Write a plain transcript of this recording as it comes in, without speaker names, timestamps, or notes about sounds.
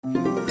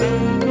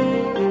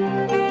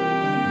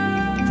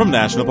From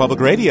National Public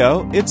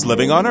Radio, it's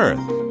Living on Earth.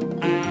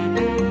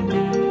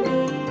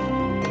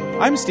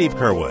 I'm Steve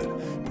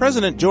Curwood.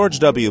 President George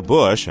W.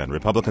 Bush and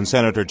Republican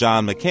Senator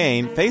John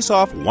McCain face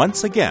off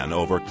once again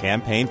over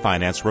campaign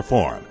finance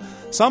reform.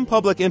 Some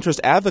public interest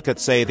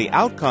advocates say the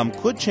outcome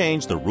could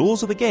change the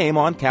rules of the game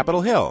on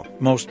Capitol Hill.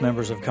 Most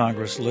members of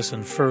Congress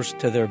listen first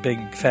to their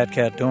big fat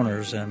cat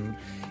donors, and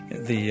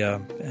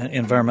the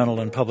environmental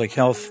and public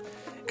health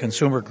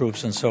consumer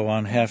groups and so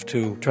on have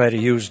to try to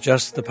use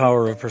just the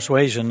power of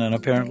persuasion, and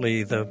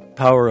apparently the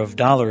power of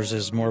dollars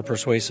is more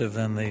persuasive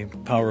than the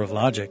power of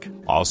logic.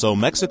 Also,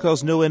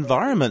 Mexico's new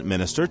environment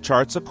minister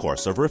charts a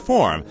course of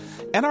reform.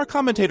 And our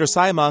commentator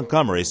Cy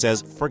Montgomery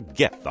says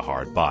forget the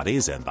hard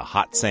bodies and the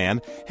hot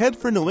sand. Head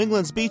for New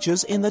England's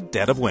beaches in the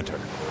dead of winter.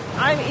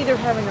 I'm either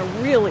having a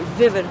really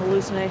vivid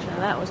hallucination,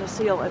 and that was a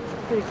seal at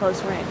pretty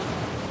close range.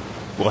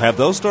 We'll have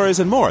those stories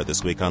and more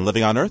this week on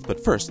Living on Earth,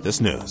 but first, this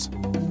news.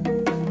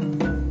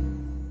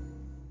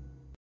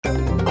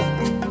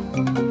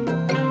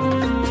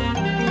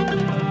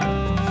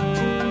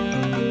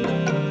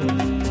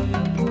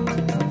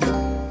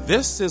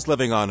 This is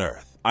Living on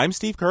Earth. I'm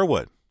Steve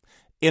Curwood.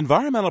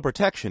 Environmental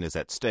protection is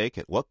at stake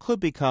at what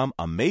could become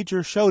a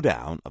major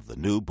showdown of the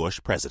new Bush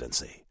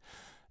presidency.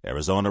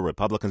 Arizona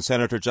Republican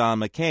Senator John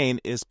McCain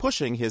is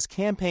pushing his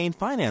campaign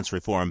finance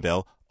reform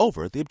bill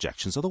over the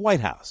objections of the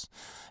White House.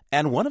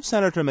 And one of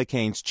Senator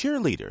McCain's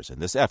cheerleaders in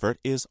this effort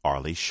is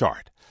Arlie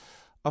Shart.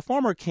 A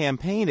former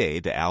campaign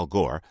aide to Al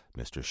Gore,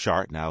 Mr.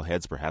 Shart now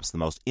heads perhaps the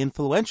most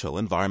influential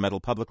environmental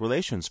public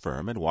relations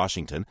firm in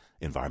Washington,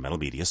 Environmental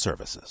Media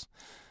Services.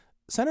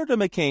 Senator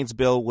McCain's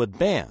bill would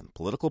ban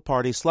political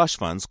party slush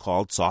funds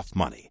called soft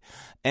money.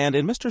 And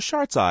in Mr.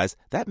 Shart's eyes,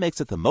 that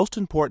makes it the most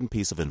important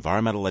piece of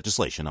environmental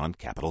legislation on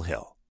Capitol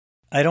Hill.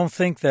 I don't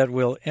think that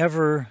we'll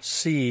ever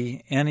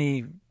see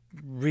any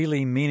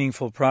really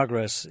meaningful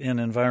progress in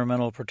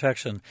environmental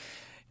protection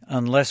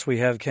unless we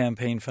have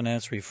campaign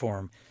finance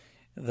reform.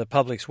 The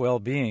public's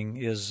well-being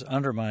is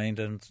undermined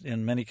and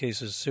in many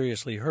cases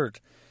seriously hurt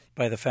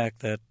by the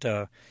fact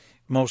that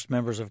most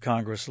members of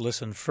Congress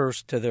listen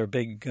first to their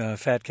big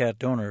fat cat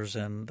donors,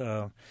 and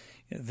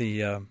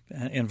the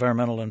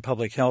environmental and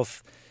public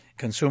health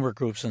consumer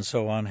groups and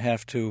so on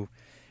have to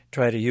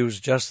try to use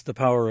just the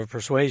power of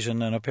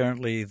persuasion, and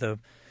apparently the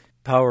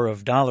power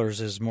of dollars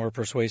is more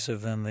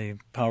persuasive than the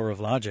power of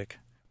logic.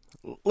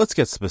 Let's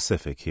get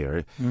specific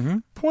here. Mm-hmm.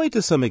 Point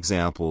to some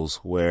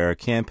examples where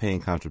campaign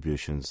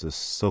contributions, this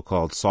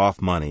so-called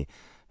soft money,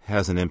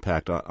 has an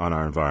impact on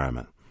our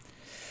environment.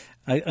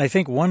 I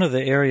think one of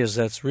the areas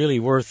that's really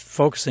worth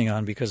focusing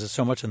on, because it's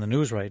so much in the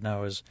news right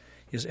now, is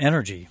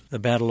energy, the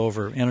battle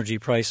over energy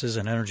prices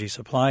and energy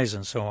supplies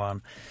and so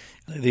on.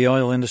 The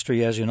oil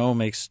industry, as you know,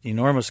 makes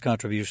enormous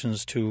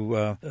contributions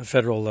to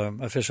federal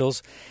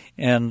officials.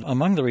 And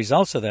among the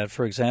results of that,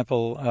 for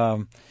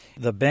example,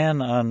 the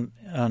ban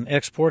on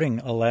exporting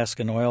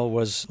Alaskan oil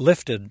was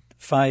lifted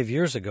 5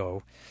 years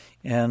ago.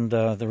 And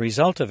the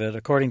result of it,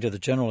 according to the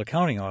General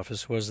Accounting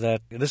Office, was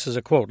that, this is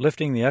a quote,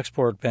 lifting the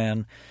export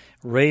ban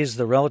raised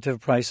the relative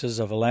prices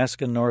of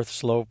Alaskan North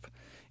Slope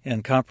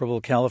and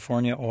comparable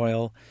California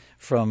oil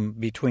from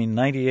between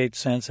 98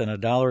 cents and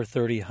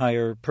 $1.30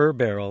 higher per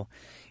barrel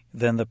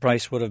than the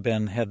price would have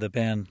been had the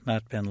ban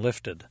not been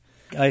lifted.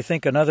 I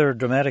think another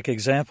dramatic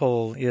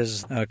example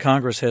is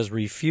Congress has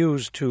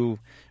refused to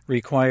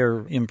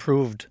require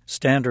improved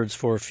standards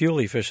for fuel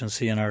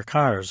efficiency in our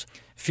cars.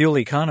 Fuel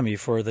economy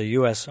for the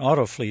U.S.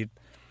 auto fleet,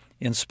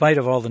 in spite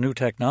of all the new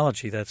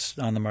technology that's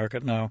on the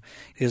market now,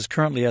 is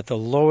currently at the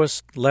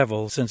lowest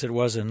level since it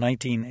was in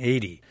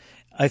 1980.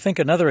 I think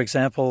another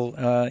example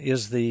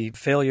is the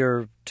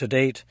failure to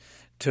date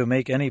to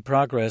make any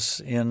progress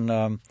in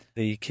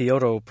the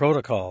Kyoto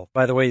Protocol.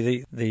 By the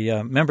way,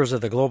 the members of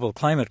the Global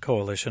Climate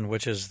Coalition,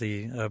 which is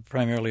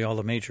primarily all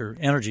the major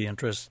energy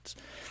interests,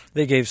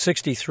 they gave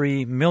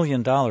 $63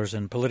 million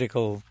in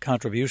political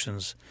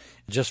contributions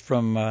just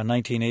from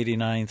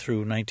 1989 through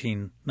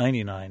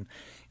 1999.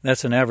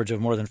 That's an average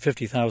of more than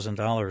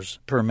 $50,000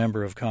 per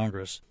member of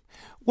Congress.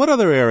 What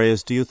other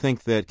areas do you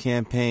think that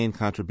campaign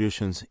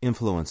contributions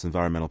influence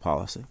environmental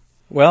policy?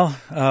 Well,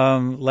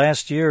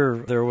 last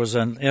year there was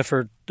an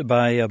effort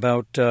by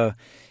about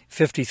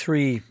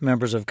 53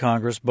 members of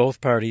Congress, both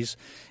parties,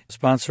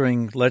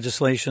 sponsoring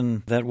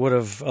legislation that would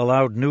have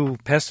allowed new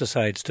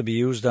pesticides to be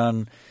used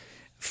on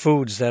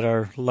foods that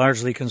are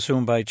largely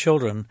consumed by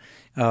children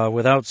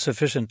without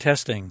sufficient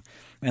testing.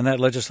 And that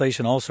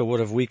legislation also would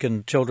have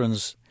weakened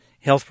children's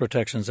health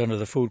protections under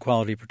the Food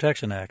Quality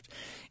Protection Act.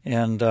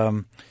 And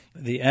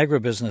the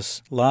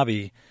agribusiness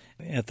lobby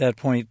at that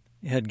point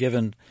had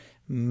given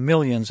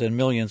millions and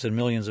millions and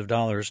millions of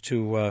dollars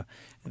to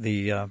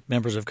the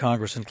members of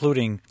Congress,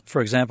 including,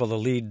 for example, the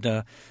lead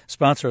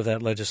sponsor of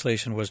that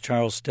legislation was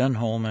Charles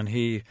Stenholm, and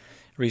he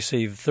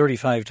received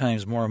 35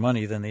 times more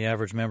money than the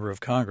average member of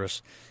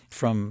Congress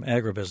from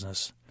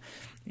agribusiness.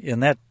 In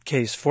that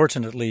case,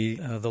 fortunately,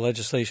 the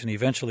legislation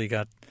eventually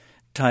got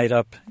tied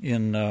up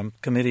in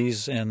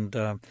committees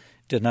and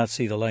did not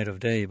see the light of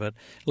day. But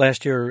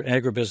last year,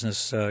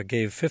 agribusiness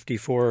gave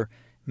 $54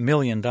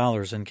 million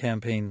in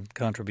campaign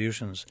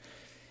contributions.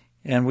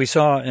 And we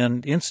saw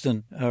an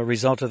instant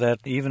result of that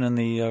even in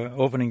the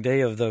opening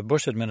day of the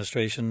Bush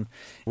administration.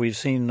 We've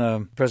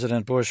seen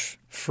President Bush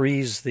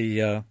freeze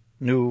the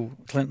new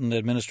Clinton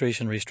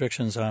administration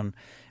restrictions on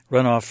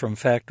runoff from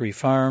factory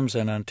farms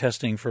and on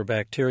testing for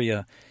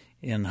bacteria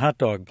in hot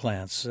dog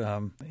plants.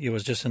 It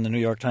was just in the New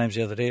York Times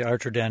the other day,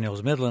 Archer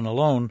Daniels Midland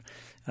alone,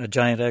 a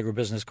giant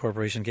agribusiness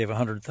corporation, gave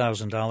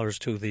 $100,000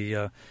 to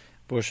the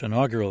Bush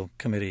inaugural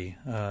committee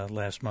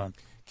last month.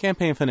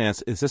 Campaign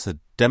finance, is this a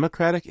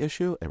Democratic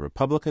issue, a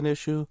Republican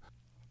issue?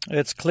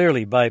 It's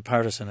clearly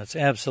bipartisan. It's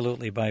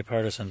absolutely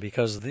bipartisan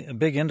because the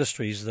big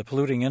industries, the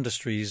polluting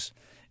industries,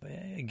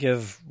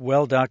 give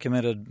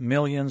well-documented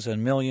millions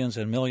and millions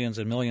and millions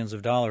and millions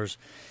of dollars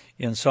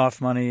in soft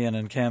money and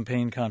in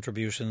campaign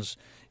contributions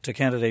to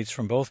candidates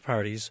from both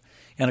parties.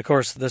 And, of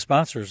course, the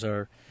sponsors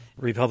are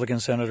Republican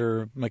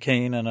Senator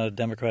McCain and a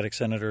Democratic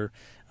Senator,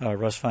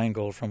 Russ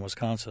Feingold from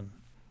Wisconsin.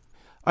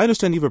 I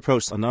understand you've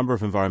approached a number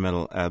of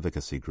environmental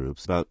advocacy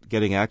groups about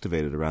getting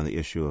activated around the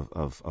issue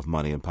of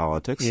money in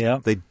politics. Yeah.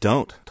 They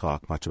don't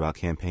talk much about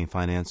campaign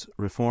finance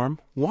reform.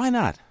 Why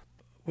not?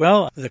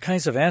 Well, the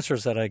kinds of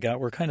answers that I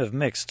got were kind of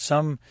mixed.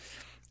 Some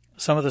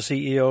of the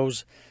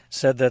CEOs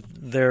said that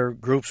their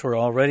groups were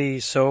already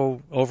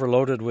so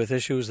overloaded with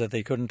issues that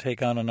they couldn't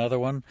take on another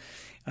one.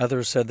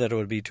 Others said that it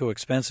would be too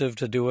expensive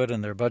to do it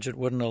and their budget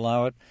wouldn't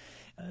allow it.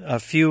 A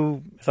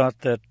few thought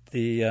that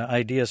the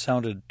idea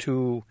sounded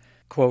too,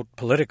 quote,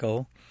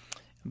 political.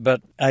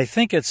 But I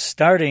think it's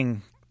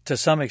starting to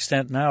some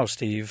extent now,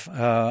 Steve.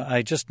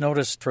 I just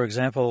noticed, for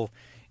example,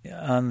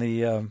 on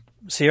the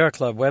Sierra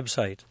Club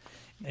website,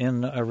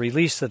 in a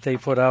release that they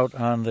put out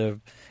on the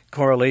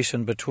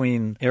correlation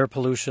between air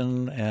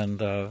pollution and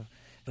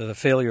the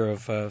failure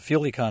of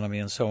fuel economy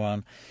and so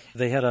on,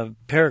 they had a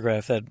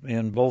paragraph that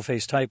in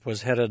boldface type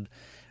was headed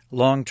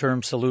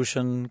long-term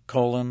solution,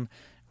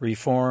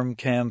 reform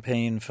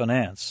campaign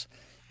finance.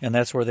 And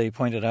that's where they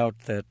pointed out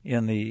that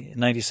in the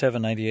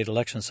 97-98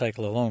 election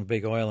cycle alone,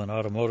 big oil and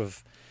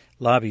automotive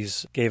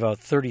lobbies gave out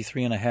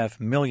 $33.5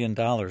 million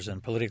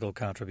in political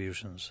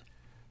contributions.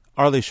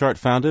 Arlie Shart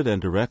founded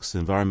and directs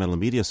Environmental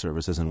Media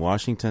Services in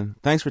Washington.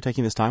 Thanks for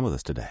taking this time with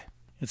us today.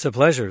 It's a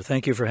pleasure.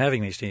 Thank you for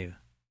having me, Steve.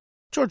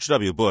 George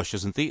W. Bush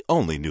isn't the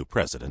only new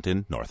president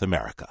in North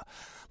America.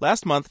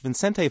 Last month,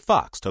 Vicente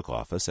Fox took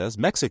office as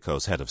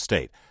Mexico's head of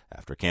state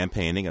after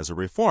campaigning as a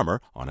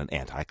reformer on an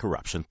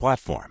anti-corruption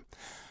platform.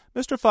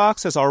 Mr.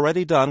 Fox has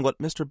already done what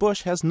Mr.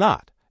 Bush has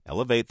not,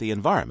 elevate the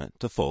environment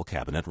to full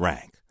cabinet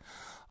rank.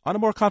 On a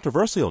more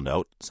controversial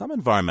note, some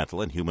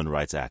environmental and human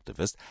rights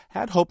activists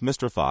had hoped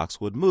Mr.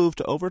 Fox would move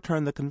to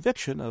overturn the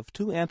conviction of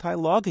two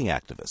anti-logging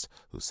activists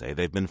who say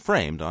they've been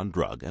framed on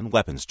drug and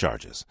weapons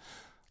charges.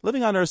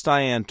 Living on Earth's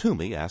Diane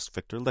Toomey asked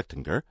Victor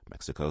Lichtinger,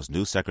 Mexico's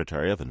new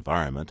Secretary of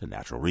Environment and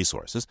Natural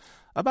Resources,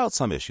 about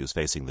some issues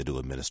facing the new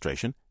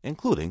administration,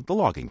 including the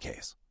logging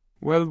case.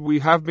 Well, we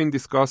have been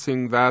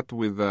discussing that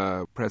with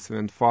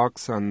President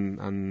Fox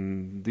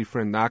and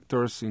different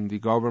actors in the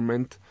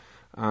government.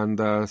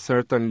 And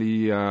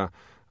certainly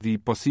the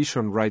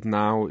position right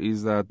now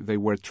is that they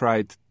were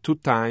tried 2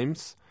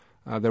 times.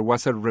 There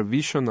was a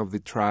revision of the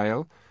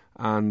trial,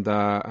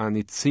 and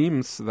it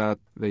seems that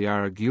they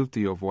are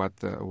guilty of what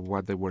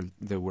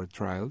they were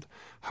tried.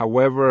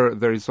 However,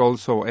 there is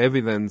also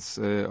evidence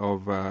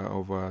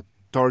of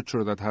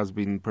torture that has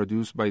been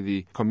produced by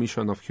the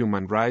Commission of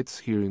Human Rights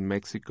here in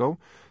Mexico.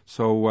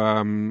 So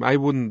I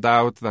wouldn't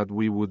doubt that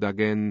we would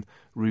again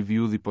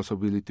review the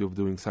possibility of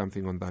doing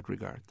something on that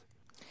regard.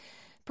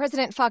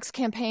 President Fox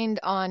campaigned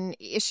on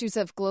issues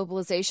of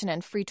globalization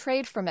and free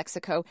trade for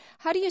Mexico.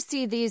 How do you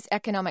see these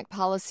economic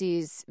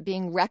policies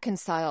being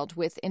reconciled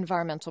with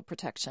environmental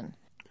protection?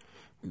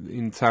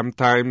 In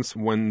sometimes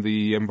when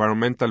the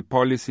environmental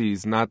policy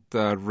is not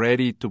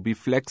ready to be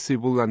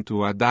flexible and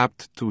to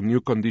adapt to new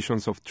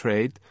conditions of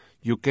trade,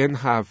 you can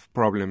have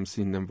problems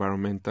in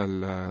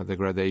environmental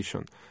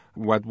degradation.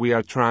 What we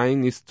are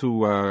trying is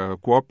to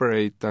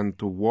cooperate and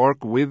to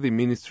work with the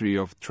Ministry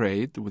of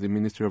Trade, with the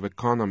Ministry of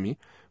Economy.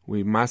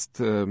 We must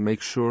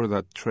make sure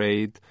that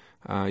trade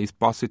is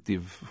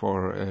positive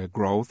for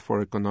growth,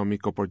 for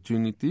economic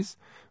opportunities,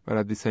 but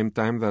at the same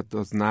time that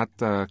does not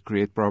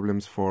create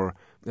problems for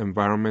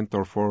environment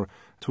or for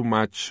too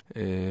much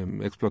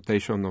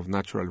exploitation of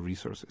natural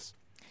resources.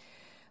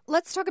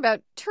 Let's talk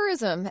about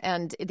tourism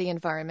and the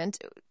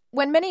environment.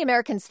 When many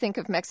Americans think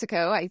of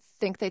Mexico, I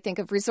think they think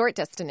of resort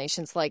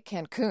destinations like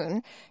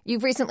Cancun.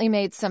 You've recently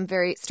made some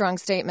very strong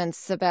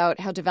statements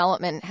about how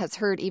development has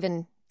hurt,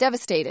 even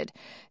devastated,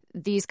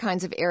 these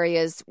kinds of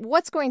areas.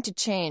 What's going to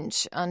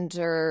change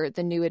under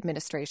the new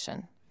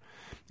administration?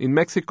 In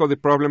Mexico, the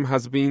problem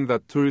has been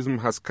that tourism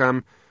has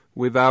come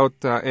without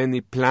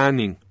any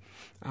planning.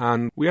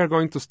 And we are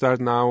going to start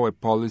now a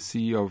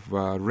policy of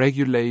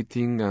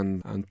regulating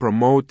and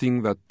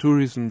promoting that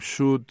tourism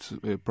should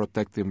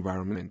protect the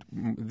environment.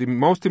 The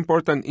most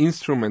important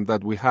instrument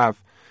that we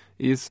have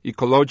is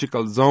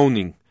ecological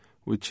zoning,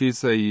 which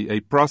is a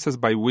process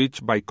by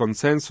which, by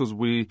consensus,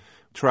 we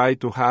try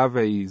to have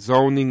a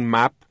zoning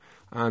map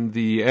and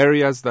the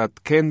areas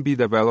that can be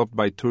developed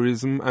by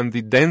tourism and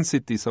the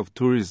densities of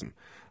tourism.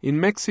 In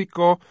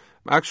Mexico,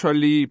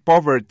 actually,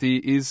 poverty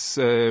is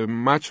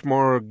much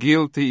more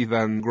guilty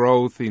than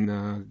growth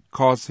in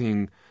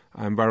causing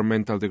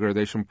environmental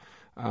degradation.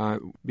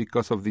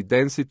 Because of the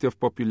density of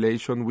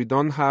population, we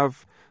don't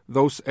have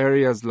those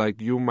areas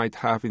like you might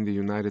have in the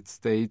United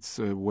States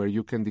where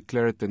you can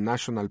declare it a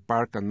national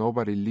park and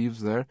nobody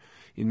lives there.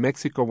 In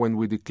Mexico, when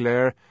we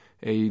declare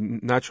a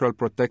natural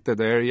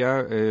protected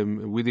area,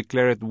 we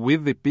declare it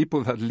with the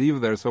people that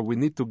live there, so we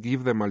need to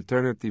give them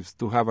alternatives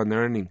to have an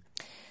earning.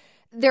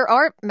 There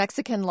are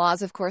Mexican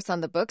laws, of course,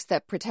 on the books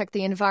that protect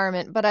the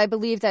environment, but I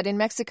believe that in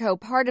Mexico,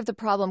 part of the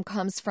problem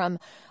comes from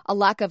a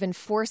lack of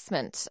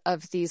enforcement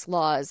of these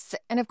laws.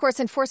 And, of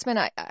course, enforcement,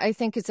 I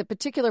think, is a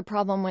particular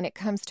problem when it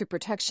comes to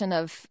protection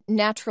of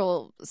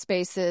natural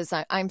spaces.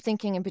 I'm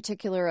thinking in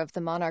particular of the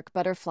monarch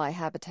butterfly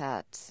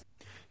habitat.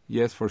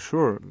 Yes, for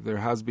sure. There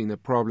has been a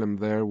problem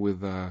there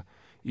with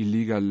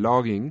illegal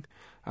logging.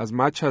 As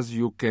much as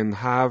you can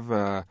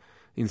have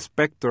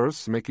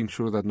inspectors making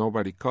sure that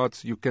nobody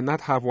cuts, you cannot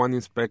have one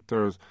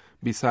inspector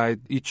beside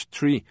each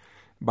tree.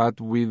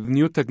 But with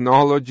new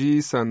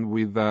technologies and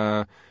with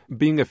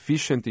being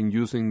efficient in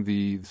using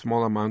the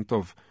small amount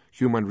of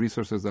human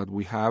resources that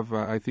we have,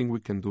 I think we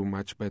can do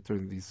much better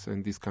in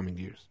these coming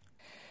years.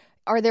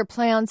 Are there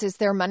plans, is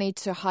there money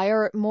to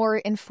hire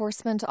more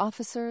enforcement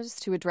officers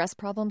to address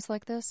problems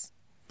like this?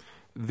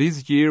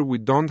 This year we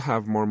don't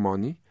have more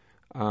money.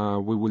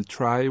 We will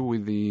try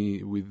with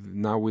the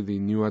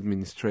new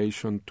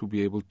administration to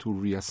be able to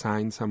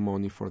reassign some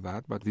money for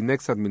that. But the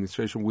next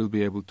administration will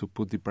be able to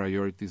put the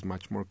priorities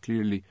much more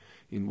clearly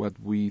in what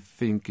we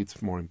think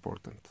is more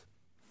important.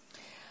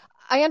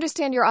 I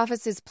understand your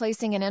office is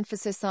placing an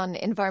emphasis on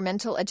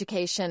environmental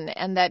education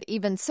and that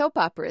even soap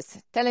operas,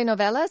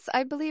 telenovelas,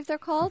 I believe they're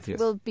called, yes,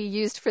 will be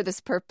used for this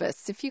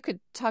purpose. If you could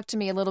talk to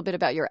me a little bit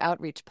about your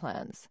outreach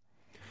plans.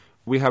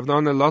 We have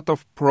done a lot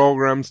of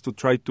programs to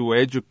try to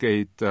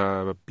educate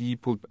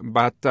people,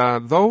 but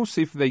those,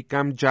 if they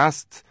come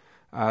just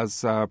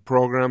as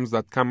programs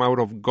that come out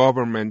of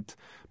government,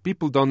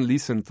 people don't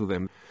listen to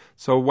them.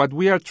 So what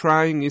we are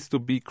trying is to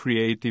be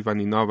creative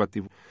and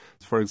innovative.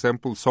 For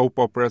example, soap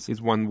operas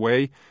is one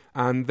way,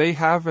 and they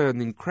have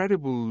an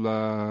incredible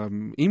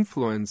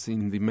influence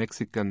in the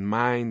Mexican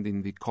mind,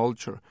 in the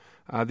culture.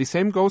 The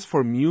same goes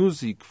for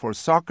music, for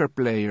soccer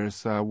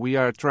players. We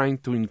are trying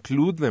to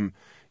include them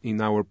in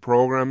our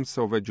programs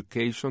of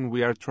education.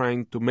 We are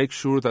trying to make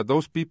sure that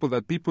those people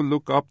that people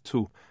look up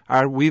to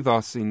are with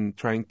us in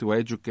trying to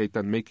educate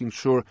and making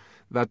sure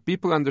that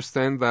people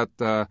understand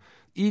that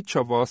each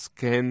of us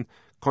can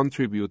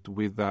contribute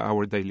with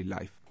our daily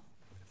life.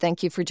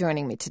 Thank you for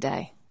joining me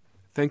today.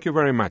 Thank you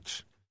very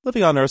much.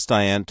 Living on Earth's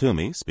Diane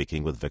Toomey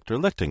speaking with Victor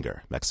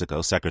Lichtinger,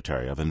 Mexico's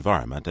Secretary of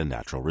Environment and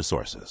Natural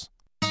Resources.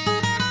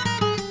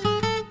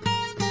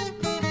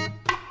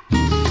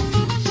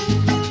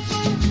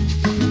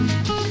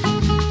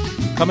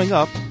 Coming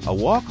up, a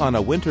walk on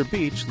a winter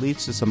beach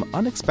leads to some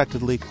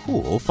unexpectedly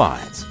cool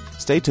finds.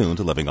 Stay tuned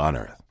to Living on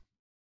Earth.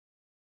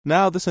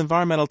 Now, this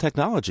environmental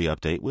technology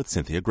update with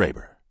Cynthia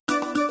Graber.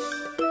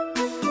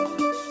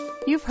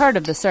 You've heard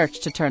of the search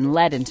to turn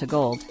lead into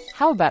gold.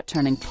 How about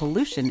turning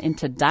pollution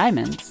into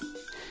diamonds?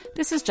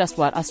 This is just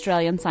what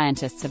Australian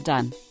scientists have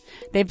done.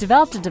 They've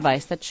developed a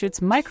device that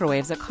shoots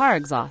microwaves at car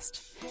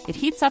exhaust. It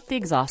heats up the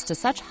exhaust to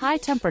such high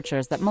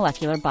temperatures that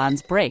molecular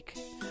bonds break.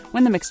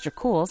 When the mixture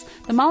cools,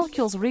 the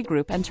molecules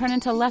regroup and turn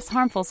into less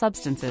harmful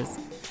substances.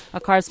 A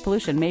car's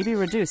pollution may be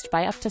reduced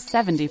by up to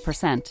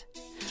 70%.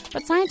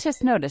 But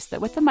scientists noticed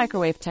that with the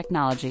microwave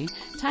technology,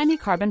 tiny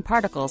carbon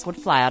particles would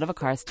fly out of a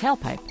car's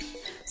tailpipe.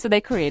 So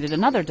they created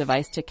another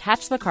device to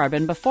catch the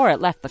carbon before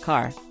it left the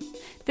car.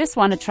 This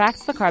one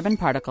attracts the carbon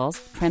particles,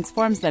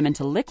 transforms them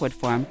into liquid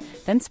form,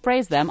 then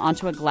sprays them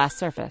onto a glass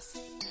surface.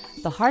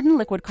 The hardened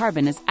liquid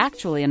carbon is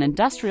actually an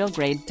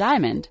industrial-grade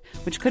diamond,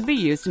 which could be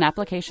used in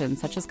applications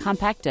such as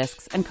compact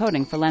discs and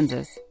coating for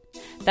lenses.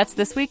 That's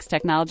this week's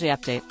Technology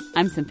Update.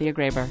 I'm Cynthia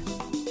Graber.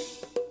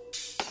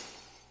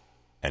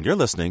 And you're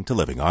listening to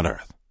Living on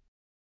Earth.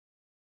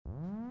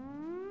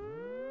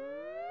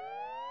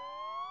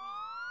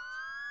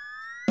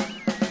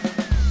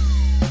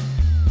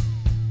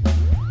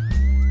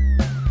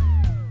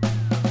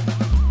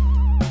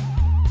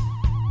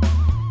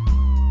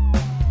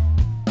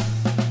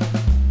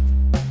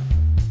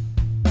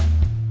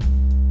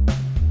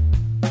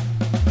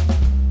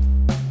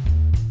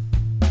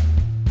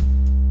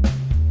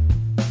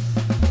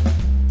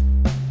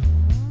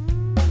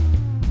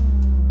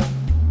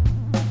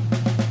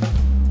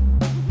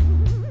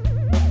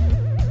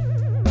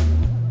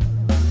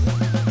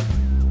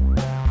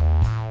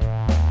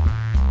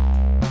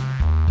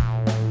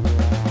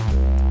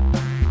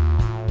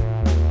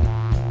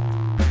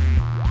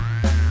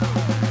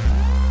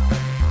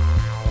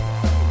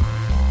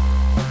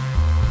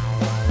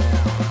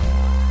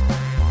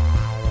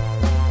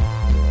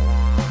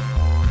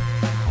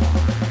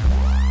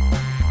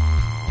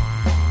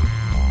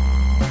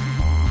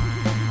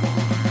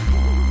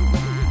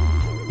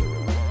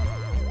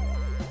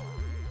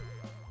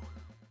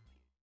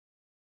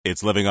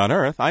 It's Living on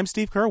Earth. I'm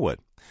Steve Curwood.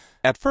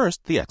 At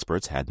first, the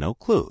experts had no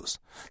clues.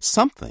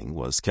 Something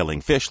was killing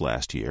fish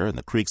last year in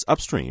the creeks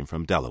upstream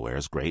from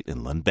Delaware's great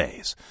inland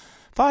bays.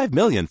 5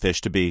 million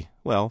fish to be,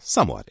 well,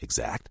 somewhat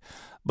exact.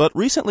 But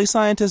recently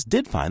scientists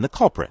did find the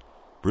culprit.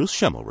 Bruce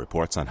Schimmel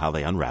reports on how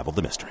they unraveled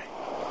the mystery.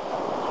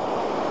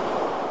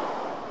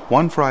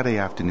 One Friday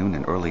afternoon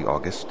in early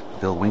August,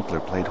 Bill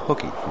Winkler played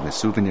hooky from his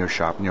souvenir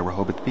shop near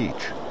Rehoboth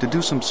Beach to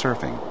do some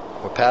surfing.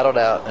 We paddled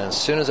out, and as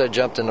soon as I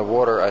jumped in the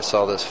water, I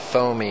saw this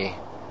foamy,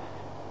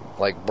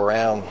 like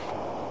brown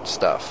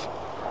stuff.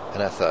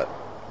 And I thought,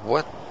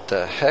 what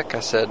the heck? I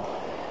said,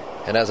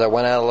 and as I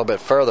went out a little bit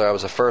further, I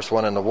was the first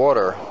one in the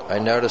water. I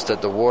noticed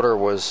that the water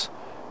was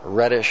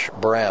reddish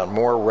brown,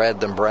 more red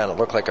than brown. It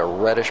looked like a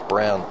reddish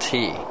brown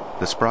tea.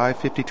 The spry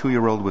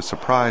 52-year-old was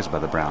surprised by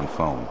the brown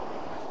foam,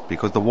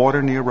 because the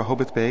water near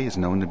Rehoboth Bay is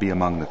known to be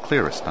among the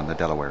clearest on the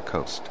Delaware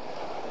coast.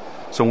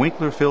 So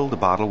Winkler filled a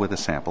bottle with a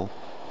sample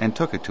and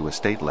took it to a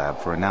state lab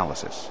for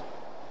analysis.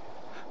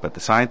 But the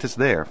scientists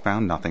there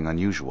found nothing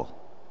unusual.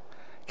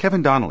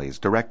 Kevin Donnelly is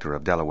director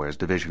of Delaware's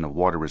Division of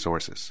Water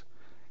Resources.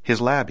 His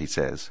lab, he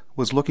says,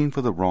 was looking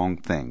for the wrong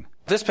thing.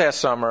 This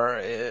past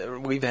summer,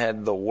 we've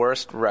had the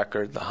worst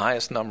record, the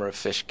highest number of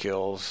fish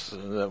kills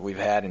that we've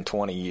had in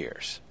 20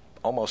 years.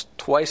 Almost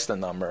twice the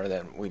number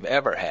that we've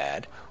ever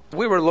had.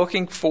 We were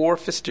looking for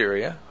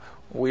Pfiesteria.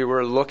 We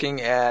were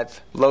looking at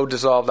low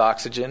dissolved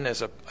oxygen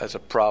as a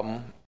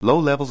problem. Low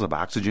levels of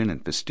oxygen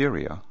and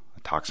Pfiesteria, a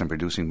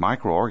toxin-producing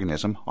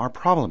microorganism, are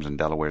problems in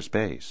Delaware's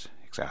bays,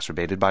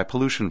 exacerbated by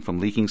pollution from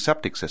leaking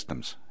septic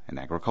systems and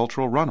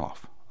agricultural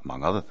runoff,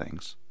 among other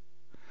things.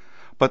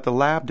 But the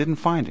lab didn't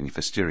find any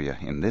Pfiesteria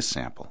in this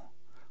sample.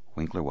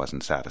 Winkler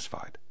wasn't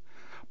satisfied.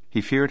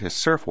 He feared his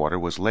surf water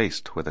was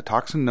laced with a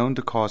toxin known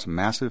to cause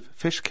massive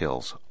fish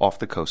kills off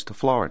the coast of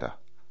Florida.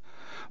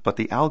 But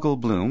the algal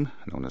bloom,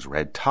 known as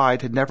red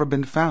tide, had never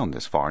been found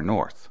this far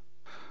north.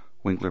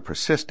 Winkler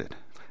persisted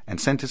and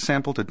sent his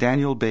sample to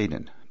Daniel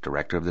Baden,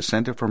 director of the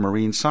Center for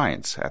Marine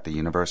Science at the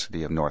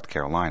University of North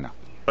Carolina.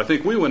 I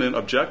think we went in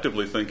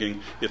objectively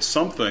thinking it's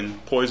something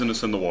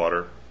poisonous in the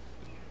water,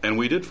 and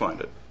we did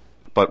find it.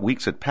 But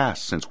weeks had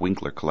passed since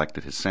Winkler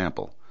collected his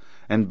sample,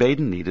 and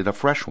Baden needed a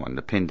fresh one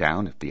to pin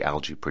down if the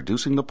algae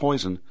producing the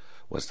poison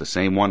was the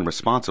same one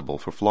responsible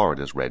for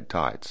Florida's red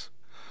tides.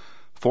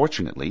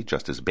 Fortunately,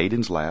 just as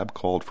Baden's lab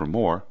called for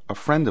more, a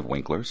friend of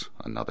Winkler's,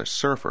 another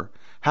surfer,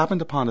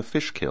 happened upon a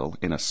fish kill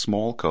in a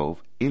small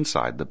cove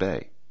inside the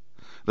bay.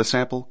 The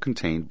sample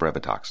contained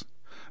brevetoxin,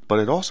 but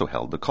it also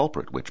held the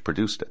culprit which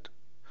produced it.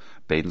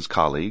 Baden's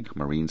colleague,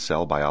 marine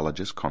cell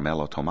biologist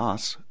Carmelo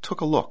Tomas, took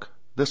a look.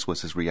 This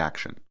was his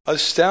reaction.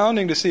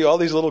 Astounding to see all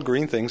these little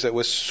green things that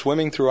was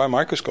swimming through our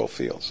microscope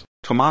fields.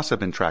 Tomas had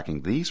been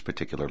tracking these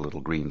particular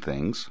little green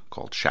things,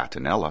 called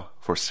Chatonella,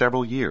 for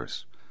several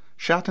years.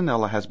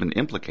 Chatonella has been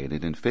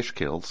implicated in fish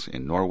kills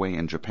in Norway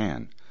and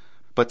Japan,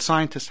 but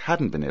scientists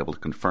hadn't been able to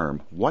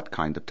confirm what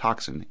kind of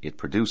toxin it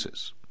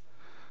produces.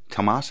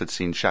 Tomas had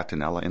seen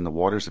Chatonella in the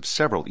waters of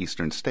several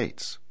eastern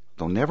states,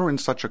 though never in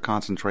such a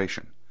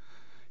concentration.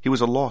 He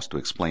was at a loss to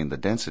explain the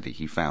density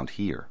he found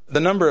here.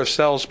 The number of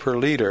cells per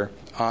liter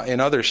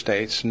in other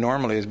states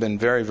normally has been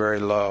very,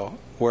 very low,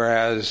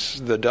 whereas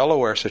the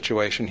Delaware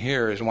situation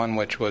here is one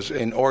which was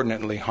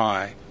inordinately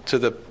high, to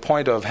the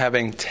point of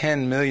having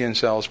 10 million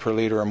cells per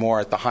liter or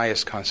more at the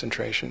highest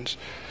concentrations.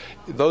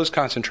 Those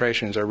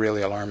concentrations are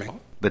really alarming.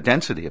 The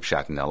density of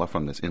Chatonella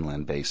from this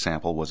inland bay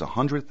sample was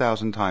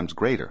 100,000 times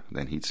greater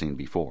than he'd seen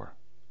before.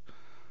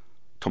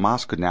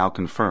 Tomas could now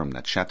confirm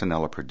that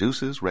Chatonella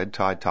produces red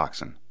tide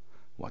toxin.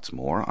 What's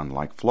more,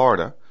 unlike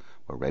Florida,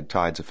 where red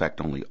tides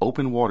affect only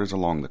open waters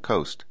along the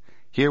coast,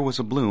 here was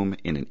a bloom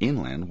in an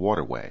inland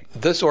waterway.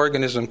 This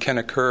organism can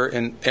occur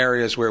in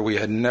areas where we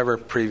had never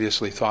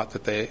previously thought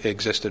that they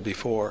existed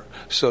before.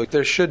 So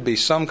there should be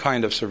some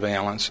kind of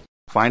surveillance.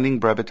 Finding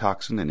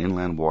brevetoxin in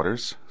inland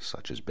waters,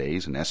 such as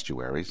bays and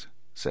estuaries,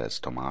 says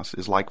Tomas,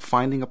 is like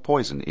finding a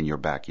poison in your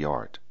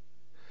backyard.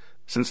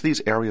 Since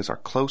these areas are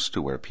close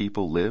to where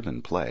people live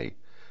and play,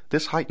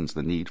 this heightens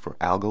the need for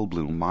algal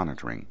bloom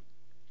monitoring.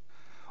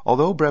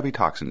 Although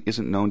brevetoxin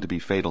isn't known to be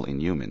fatal in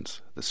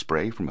humans, the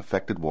spray from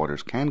affected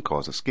waters can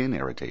cause a skin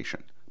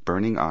irritation,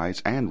 burning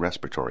eyes, and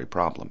respiratory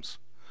problems.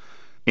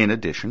 In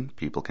addition,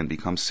 people can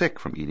become sick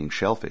from eating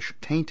shellfish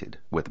tainted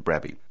with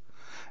brevi,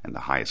 and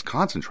the highest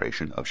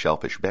concentration of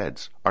shellfish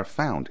beds are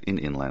found in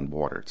inland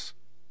waters.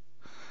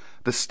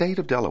 The state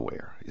of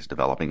Delaware is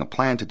developing a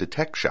plan to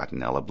detect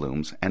Chatonella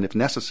blooms and, if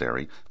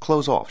necessary,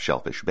 close off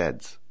shellfish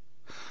beds.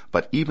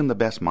 But even the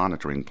best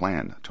monitoring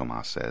plan,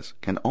 Tomas says,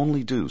 can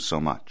only do so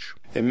much.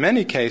 In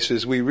many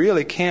cases, we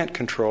really can't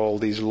control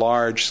these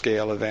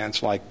large-scale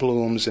events like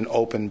blooms in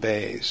open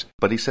bays.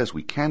 But he says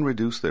we can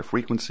reduce their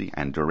frequency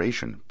and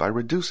duration by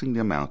reducing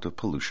the amount of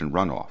pollution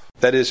runoff.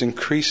 That is,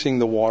 increasing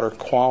the water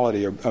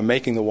quality or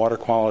making the water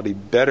quality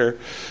better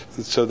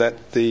so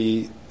that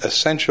the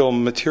essential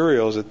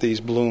materials that these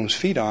blooms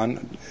feed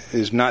on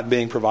is not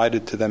being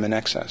provided to them in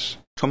excess.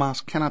 Tomas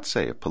cannot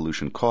say if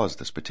pollution caused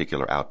this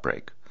particular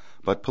outbreak,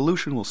 but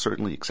pollution will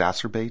certainly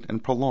exacerbate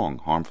and prolong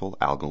harmful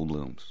algal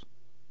blooms.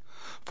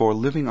 For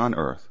Living on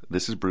Earth,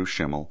 this is Bruce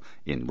Schimmel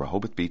in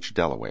Rehoboth Beach,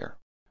 Delaware.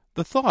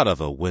 The thought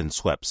of a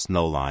windswept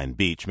snow-lined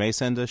beach may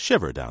send a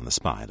shiver down the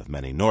spine of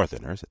many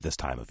Northerners at this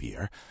time of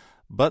year,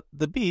 but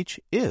the beach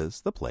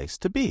is the place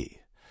to be.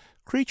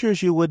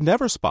 Creatures you would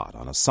never spot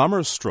on a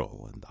summer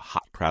stroll in the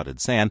hot,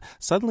 crowded sand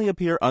suddenly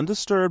appear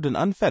undisturbed and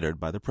unfettered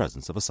by the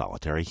presence of a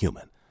solitary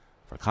human.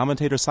 For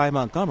commentator Cy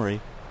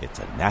Montgomery, it's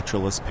a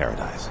naturalist's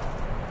paradise.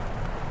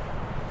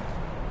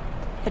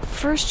 At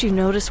first you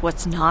notice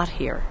what's not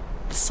here.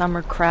 The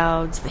summer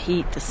crowds, the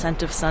heat, the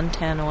scent of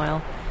suntan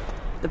oil.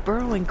 The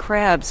burrowing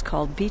crabs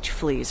called beach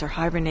fleas are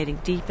hibernating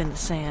deep in the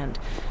sand.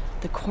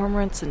 The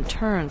cormorants and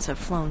terns have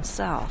flown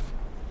south.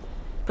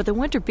 But the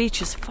winter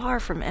beach is far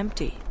from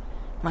empty.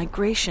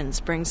 Migrations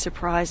bring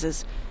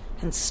surprises,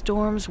 and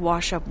storms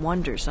wash up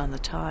wonders on the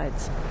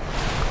tides.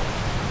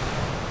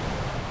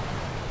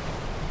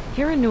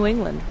 Here in New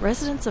England,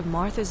 residents of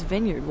Martha's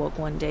Vineyard woke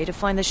one day to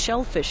find the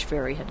shellfish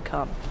fairy had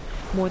come.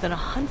 More than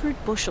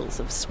 100 bushels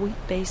of sweet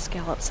bay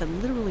scallops had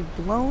literally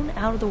blown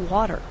out of the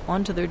water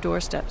onto their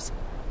doorsteps.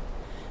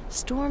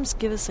 Storms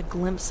give us a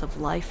glimpse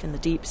of life in the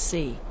deep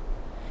sea.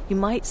 You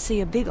might see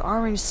a big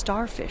orange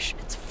starfish,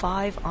 its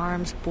 5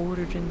 arms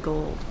bordered in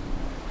gold.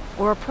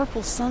 Or a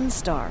purple sun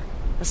star,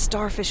 a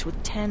starfish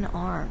with 10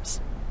 arms.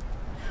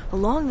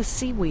 Along the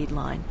seaweed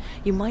line,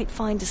 you might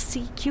find a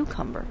sea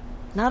cucumber,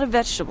 not a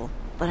vegetable,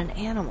 but an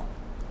animal.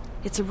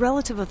 It's a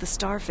relative of the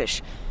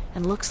starfish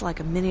and looks like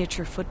a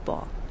miniature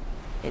football.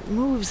 It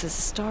moves as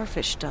a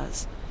starfish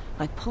does,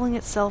 by pulling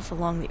itself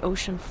along the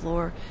ocean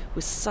floor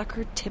with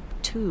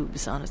sucker-tipped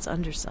tubes on its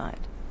underside.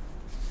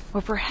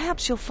 Or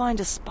perhaps you'll find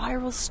a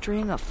spiral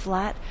string of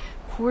flat,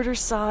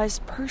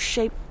 quarter-sized,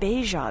 purse-shaped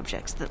beige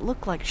objects that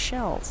look like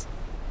shells.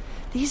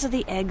 These are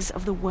the eggs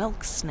of the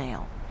whelk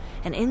snail,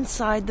 and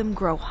inside them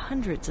grow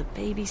hundreds of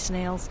baby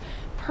snails,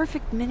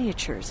 perfect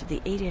miniatures of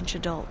the 8-inch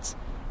adults,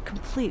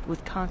 complete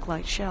with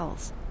conch-like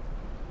shells.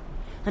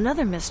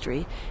 Another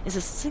mystery is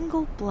a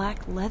single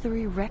black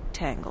leathery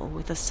rectangle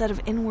with a set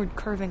of inward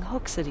curving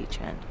hooks at each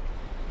end.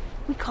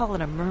 We call it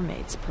a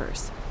mermaid's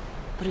purse,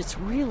 but it's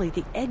really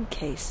the egg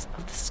case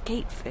of the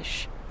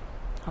skatefish,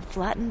 a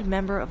flattened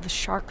member of the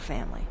shark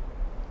family.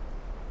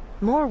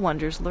 More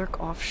wonders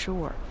lurk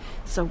offshore,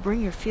 so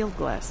bring your field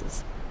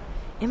glasses.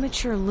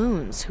 Immature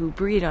loons who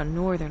breed on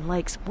northern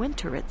lakes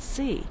winter at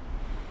sea.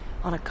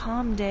 On a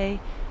calm day,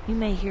 you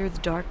may hear the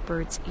dark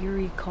bird's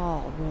eerie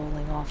call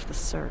rolling off the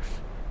surf.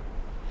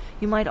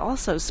 You might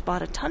also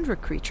spot a tundra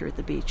creature at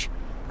the beach,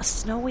 a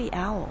snowy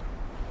owl.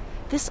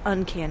 This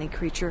uncanny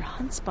creature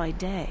hunts by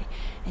day,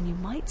 and you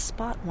might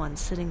spot one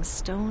sitting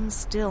stone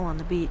still on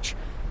the beach,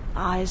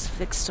 eyes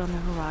fixed on the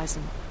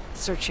horizon,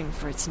 searching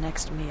for its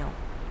next meal.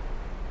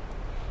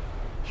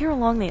 Here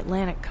along the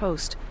Atlantic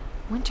coast,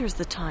 winter's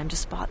the time to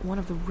spot one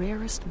of the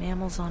rarest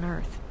mammals on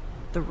Earth,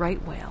 the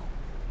right whale.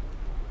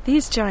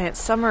 These giants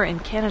summer in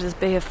Canada's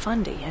Bay of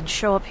Fundy and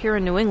show up here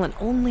in New England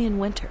only in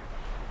winter,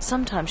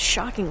 sometimes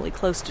shockingly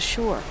close to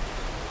shore.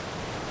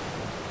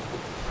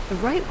 The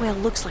right whale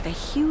looks like a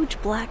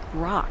huge black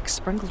rock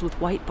sprinkled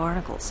with white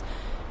barnacles.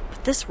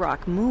 But this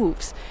rock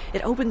moves.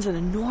 It opens an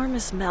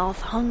enormous mouth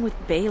hung with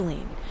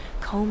baleen,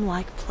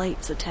 comb-like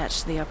plates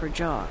attached to the upper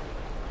jaw.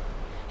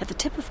 At the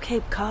tip of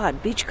Cape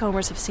Cod,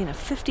 beachcombers have seen a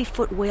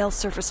 50-foot whale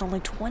surface only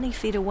 20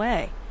 feet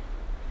away.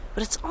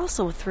 But it's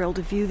also a thrill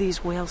to view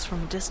these whales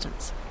from a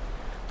distance.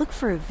 Look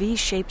for a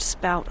V-shaped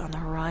spout on the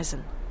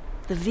horizon.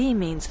 The V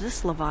means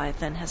this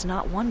leviathan has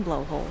not one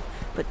blowhole,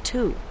 but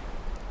 2.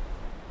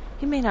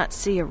 You may not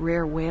see a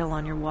rare whale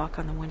on your walk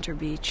on the winter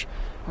beach,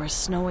 or a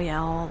snowy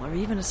owl, or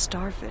even a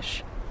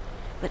starfish.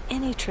 But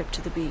any trip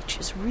to the beach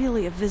is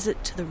really a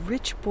visit to the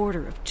rich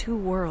border of 2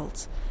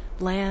 worlds,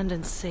 land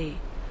and sea.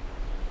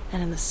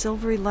 And in the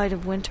silvery light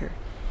of winter,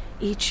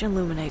 each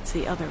illuminates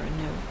the other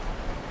anew.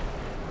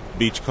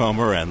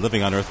 Beachcomber and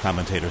Living on Earth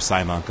commentator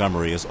Cy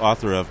Montgomery is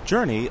author of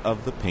Journey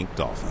of the Pink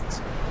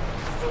Dolphins.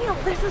 Seal!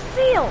 There's a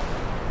seal!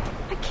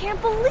 I can't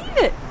believe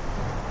it!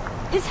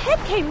 His head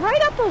came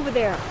right up over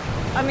there.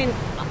 I mean,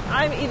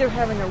 I'm either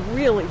having a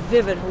really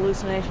vivid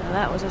hallucination, and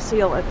that was a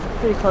seal at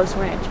pretty close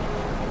range.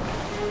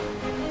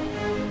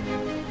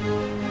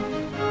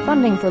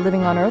 Funding for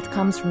Living on Earth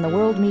comes from the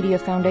World Media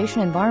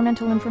Foundation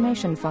Environmental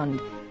Information Fund.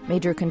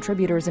 Major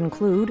contributors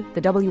include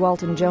the W.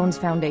 Alton Jones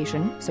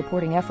Foundation,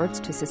 supporting efforts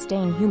to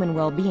sustain human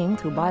well-being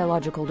through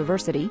biological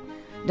diversity,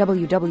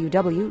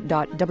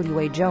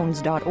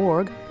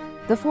 www.wajones.org,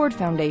 the Ford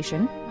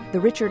Foundation, the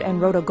Richard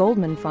and Rhoda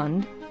Goldman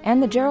Fund,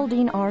 and the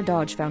Geraldine R.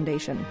 Dodge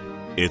Foundation.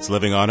 It's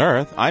Living on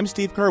Earth. I'm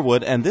Steve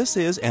Kerwood, and this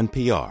is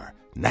NPR,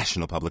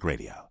 National Public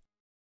Radio.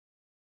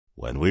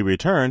 When we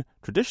return,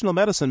 traditional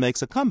medicine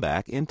makes a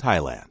comeback in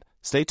Thailand.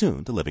 Stay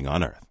tuned to Living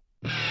on Earth.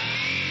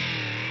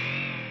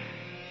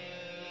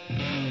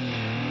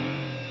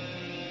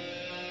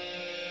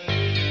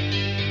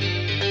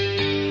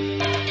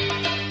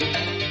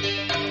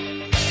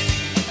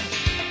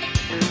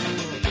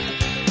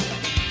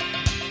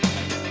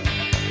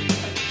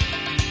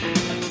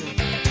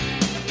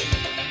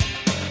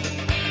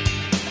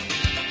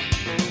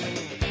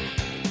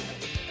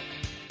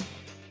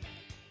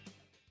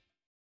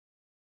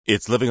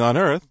 It's Living on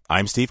Earth.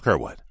 I'm Steve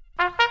Kerwood.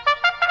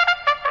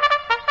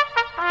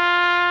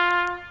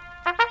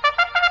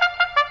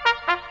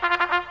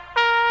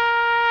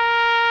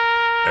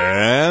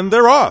 And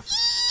they're off.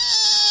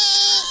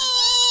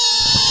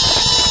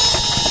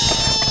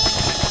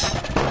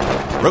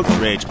 Roach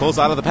Rage pulls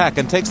out of the pack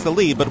and takes the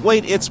lead, but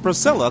wait, it's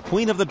Priscilla,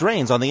 queen of the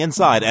drains, on the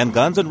inside, and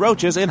Guns and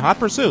Roaches in hot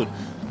pursuit.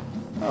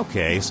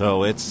 Okay,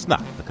 so it's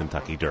not the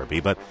Kentucky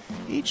Derby, but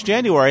each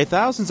January,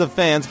 thousands of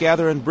fans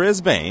gather in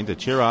Brisbane to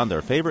cheer on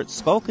their favorite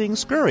skulking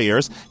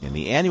scurriers in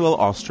the annual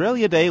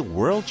Australia Day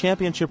World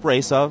Championship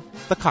race of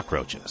the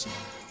cockroaches.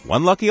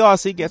 One lucky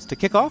Aussie gets to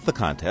kick off the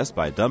contest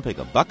by dumping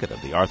a bucket of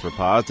the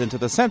arthropods into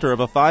the center of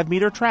a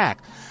 5-meter track.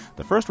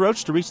 The first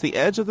roach to reach the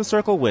edge of the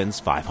circle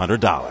wins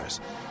 $500.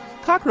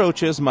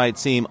 Cockroaches might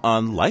seem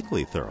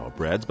unlikely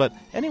thoroughbreds, but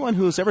anyone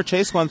who's ever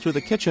chased one through the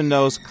kitchen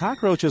knows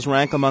cockroaches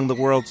rank among the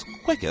world's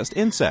quickest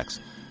insects.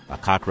 A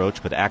cockroach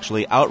could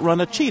actually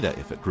outrun a cheetah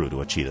if it grew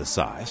to a cheetah's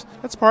size.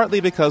 That's partly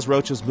because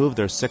roaches move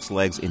their 6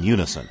 legs in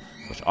unison,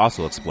 which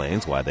also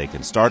explains why they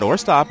can start or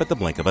stop at the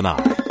blink of an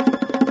eye.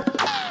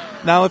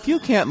 Now, if you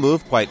can't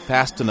move quite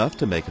fast enough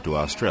to make it to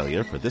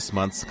Australia for this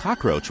month's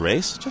cockroach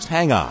race, just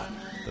hang on.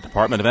 The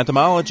Department of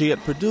Entomology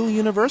at Purdue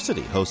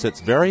University hosts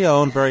its very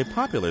own, very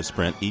popular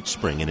sprint each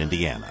spring in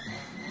Indiana.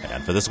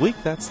 And for this week,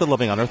 that's the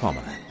Living on Earth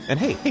Almanac. And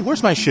hey,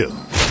 where's my shoe?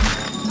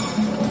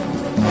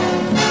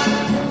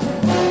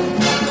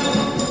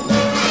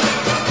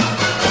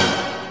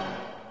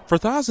 For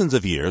thousands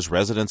of years,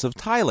 residents of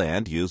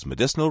Thailand used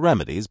medicinal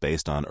remedies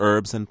based on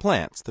herbs and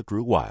plants that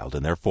grew wild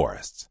in their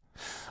forests.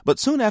 But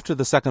soon after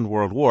the Second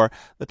World War,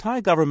 the Thai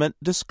government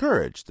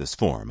discouraged this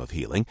form of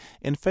healing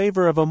in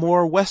favor of a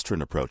more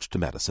Western approach to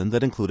medicine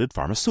that included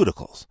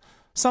pharmaceuticals.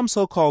 Some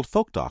so-called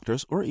folk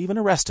doctors were even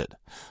arrested.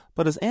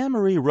 But as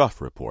Anne-Marie Ruff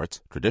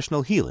reports,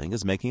 traditional healing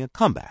is making a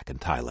comeback in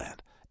Thailand.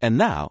 And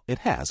now it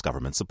has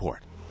government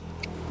support.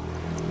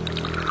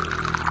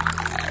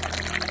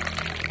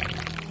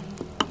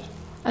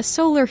 A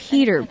solar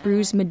heater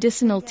brews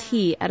medicinal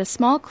tea at a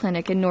small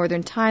clinic in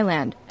northern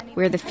Thailand,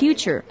 where the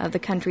future of the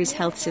country's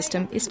health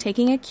system is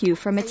taking a cue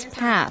from its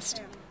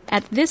past.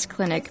 At this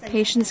clinic,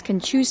 patients can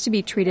choose to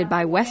be treated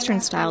by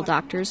Western-style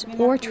doctors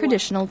or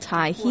traditional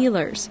Thai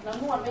healers.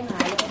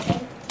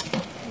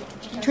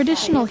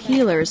 Traditional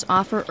healers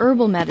offer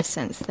herbal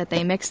medicines that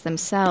they mix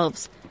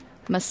themselves.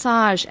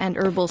 Massage and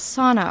herbal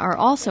sauna are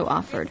also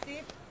offered.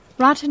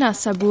 Ratana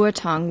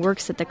Sabuatong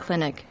works at the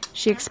clinic.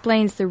 She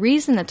explains the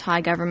reason the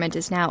Thai government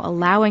is now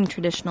allowing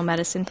traditional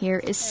medicine here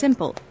is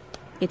simple.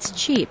 It's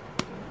cheap.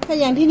 If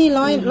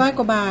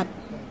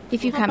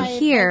you come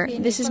here,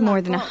 this is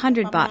more than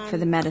 100 baht for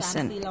the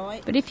medicine.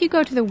 But if you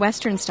go to the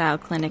Western-style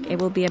clinic, it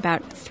will be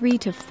about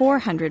 300 to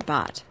 400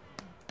 baht.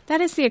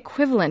 That is the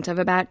equivalent of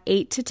about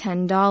 $8 to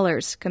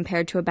 $10,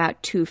 compared to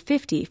about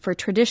 $250 for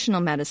traditional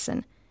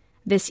medicine.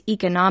 This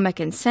economic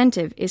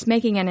incentive is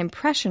making an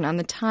impression on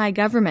the Thai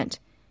government.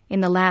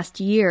 In the last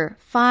year,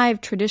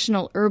 5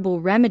 traditional herbal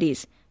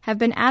remedies have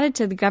been added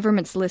to the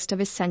government's list of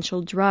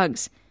essential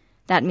drugs.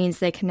 That means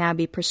they can now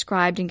be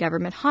prescribed in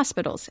government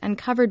hospitals and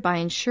covered by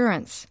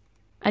insurance.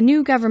 A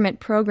new government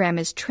program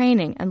is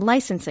training and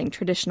licensing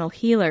traditional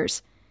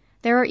healers.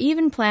 There are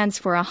even plans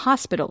for a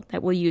hospital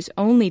that will use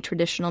only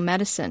traditional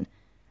medicine.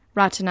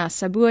 Ratana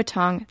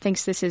Sabuatong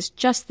thinks this is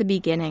just the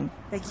beginning.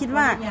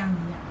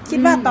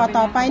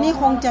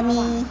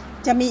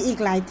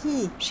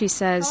 She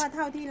says,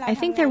 I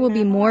think there will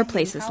be more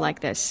places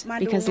like this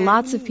because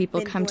lots of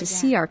people come to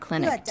see our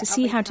clinic to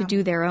see how to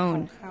do their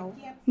own.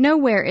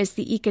 Nowhere is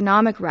the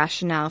economic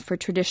rationale for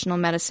traditional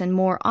medicine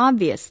more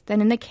obvious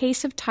than in the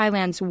case of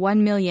Thailand's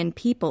 1 million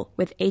people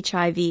with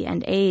HIV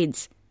and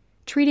AIDS.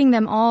 Treating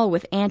them all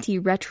with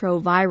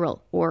antiretroviral,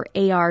 or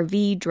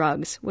ARV,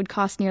 drugs would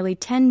cost nearly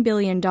 $10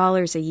 billion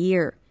a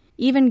year.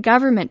 Even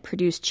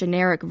government-produced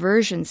generic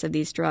versions of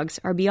these drugs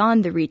are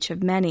beyond the reach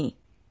of many.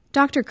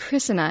 Dr.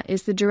 Krisana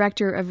is the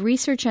Director of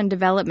Research and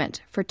Development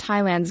for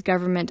Thailand's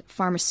government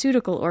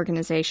pharmaceutical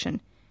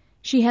organization.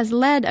 She has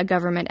led a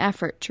government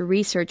effort to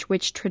research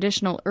which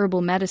traditional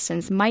herbal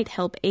medicines might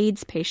help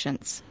AIDS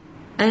patients.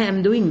 I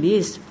am doing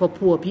this for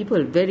poor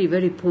people, very,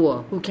 very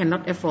poor, who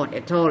cannot afford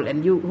at all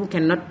and who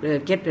cannot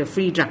get a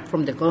free drug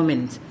from the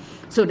government,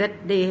 so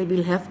that they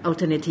will have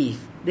alternative.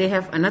 They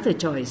have another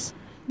choice.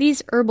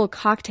 These herbal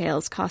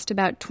cocktails cost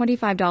about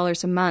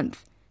 $25 a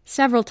month,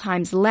 several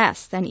times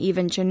less than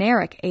even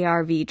generic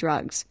ARV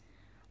drugs.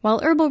 While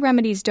herbal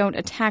remedies don't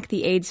attack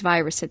the AIDS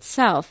virus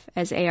itself,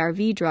 as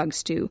ARV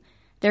drugs do,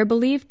 they're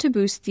believed to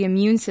boost the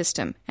immune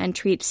system and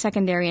treat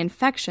secondary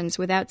infections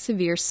without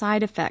severe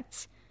side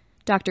effects.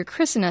 Dr.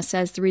 Krisana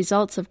says the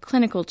results of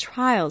clinical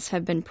trials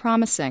have been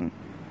promising.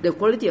 The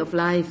quality of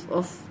life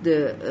of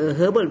the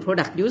herbal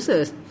product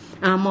users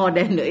are more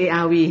than the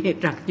ARV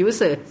drug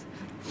users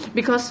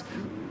because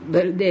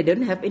they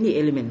don't have any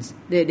elements.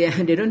 They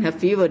don't have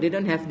fever, they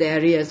don't have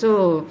diarrhea.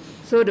 So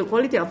the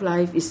quality of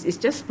life is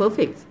just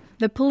perfect.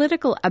 The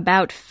political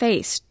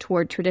about-face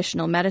toward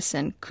traditional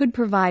medicine could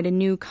provide a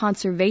new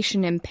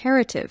conservation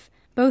imperative,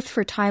 both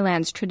for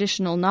Thailand's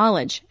traditional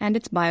knowledge and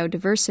its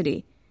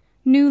biodiversity.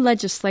 New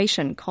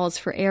legislation calls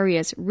for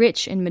areas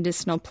rich in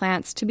medicinal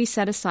plants to be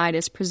set aside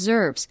as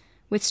preserves,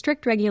 with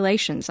strict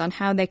regulations on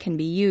how they can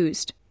be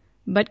used.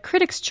 But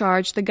critics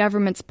charge the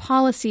government's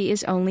policy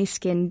is only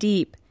skin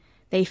deep.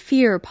 They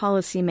fear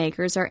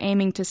policymakers are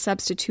aiming to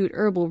substitute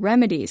herbal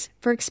remedies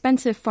for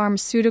expensive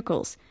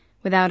pharmaceuticals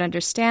without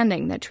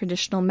understanding that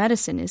traditional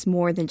medicine is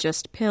more than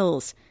just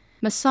pills.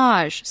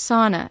 Massage,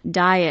 sauna,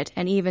 diet,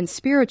 and even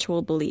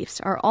spiritual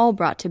beliefs are all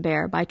brought to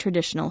bear by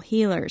traditional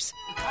healers.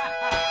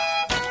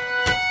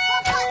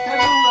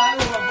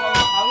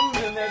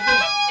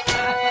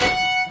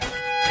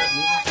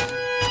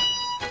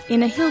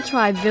 In a hill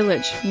tribe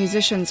village,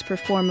 musicians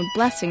perform a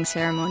blessing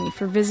ceremony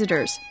for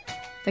visitors.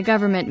 The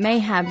government may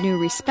have new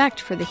respect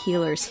for the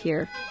healers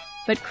here,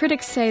 but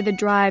critics say the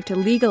drive to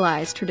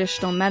legalize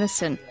traditional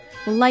medicine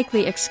will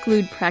likely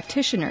exclude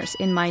practitioners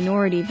in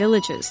minority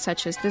villages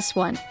such as this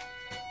one.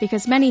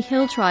 Because many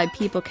hill tribe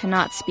people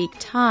cannot speak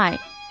Thai,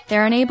 they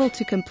are unable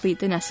to complete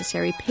the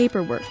necessary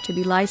paperwork to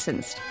be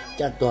licensed.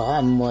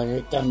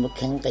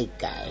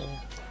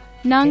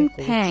 Nung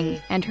Peng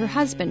and her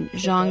husband,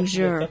 Zhang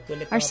Zhe,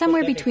 are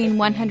somewhere between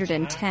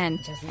 110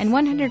 and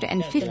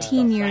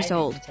 115 years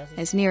old,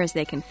 as near as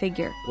they can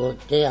figure.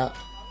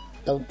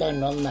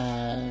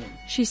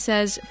 She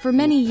says for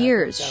many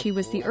years she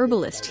was the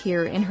herbalist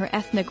here in her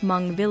ethnic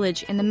Hmong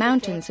village in the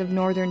mountains of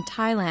northern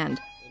Thailand.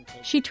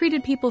 She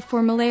treated people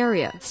for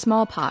malaria,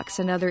 smallpox,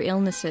 and other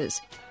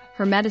illnesses.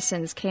 Her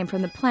medicines came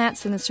from the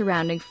plants in the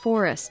surrounding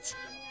forests.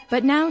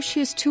 But now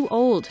she is too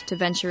old to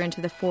venture into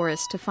the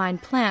forest to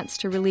find plants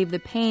to relieve the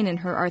pain in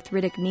her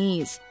arthritic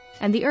knees,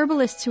 and the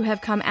herbalists who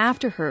have come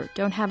after her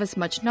don't have as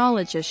much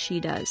knowledge as she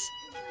does.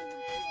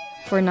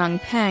 For Nung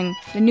Peng,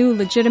 the new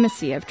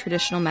legitimacy of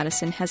traditional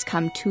medicine has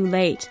come too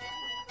late.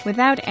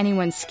 Without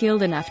anyone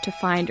skilled enough to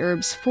find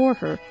herbs for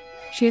her,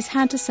 she has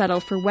had to settle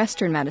for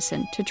Western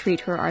medicine to treat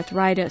her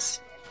arthritis.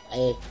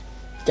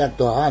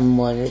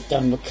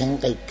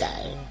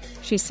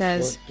 She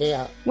says,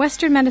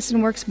 Western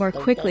medicine works more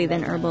quickly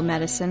than herbal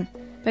medicine,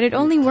 but it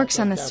only works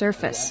on the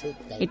surface.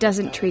 It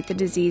doesn't treat the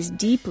disease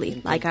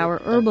deeply like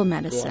our herbal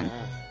medicine.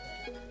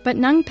 But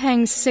Nung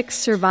Peng's 6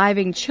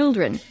 surviving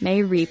children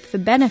may reap the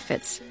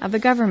benefits of the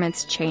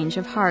government's change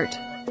of heart.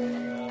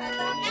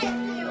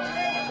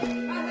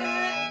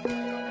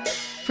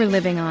 For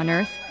Living on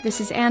Earth,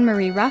 this is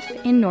Anne-Marie Ruff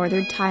in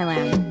northern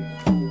Thailand.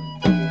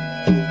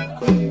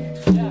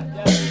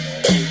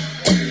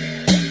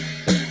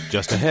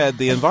 Just ahead,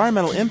 the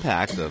environmental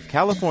impact of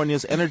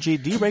California's energy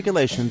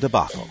deregulation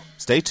debacle.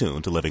 Stay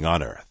tuned to Living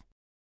on Earth.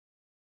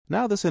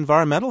 Now this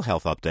environmental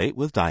health update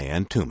with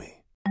Diane Toomey.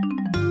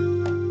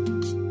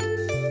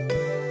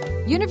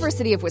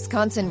 University of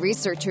Wisconsin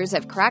researchers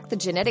have cracked the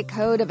genetic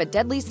code of a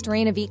deadly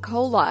strain of E.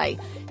 coli.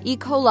 E.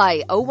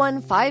 coli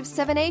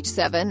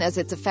 0157H7, as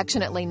it's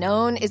affectionately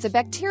known, is a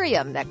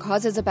bacterium that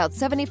causes about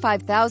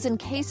 75,000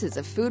 cases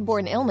of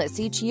foodborne illness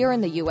each year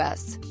in the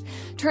U.S.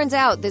 Turns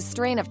out this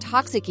strain of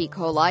toxic E.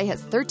 coli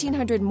has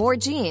 1,300 more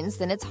genes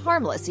than its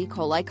harmless E.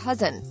 coli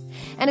cousin.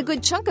 And a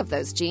good chunk of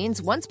those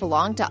genes once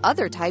belonged to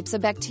other types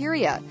of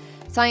bacteria.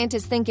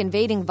 Scientists think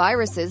invading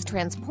viruses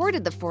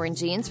transported the foreign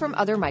genes from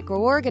other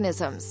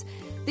microorganisms.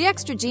 The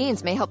extra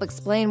genes may help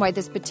explain why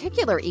this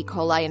particular E.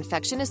 coli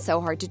infection is so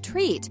hard to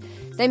treat.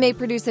 They may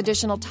produce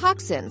additional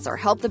toxins or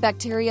help the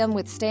bacterium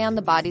withstand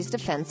the body's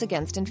defense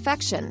against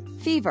infection,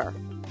 fever.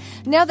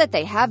 Now that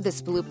they have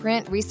this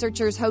blueprint,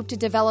 researchers hope to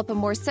develop a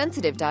more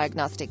sensitive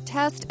diagnostic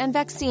test and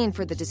vaccine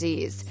for the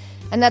disease.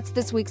 And that's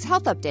this week's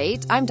Health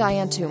Update. I'm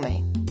Diane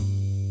Toomey.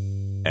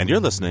 And you're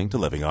listening to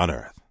Living on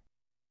Earth.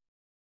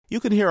 You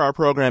can hear our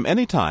program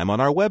anytime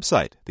on our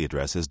website. The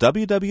address is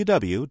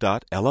www.loe.org.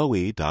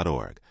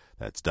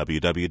 That's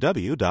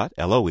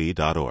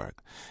www.loe.org.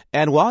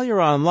 And while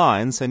you're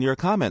online, send your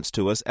comments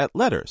to us at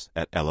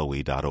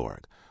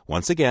letters@loe.org.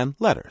 Once again,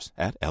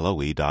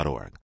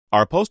 letters@loe.org.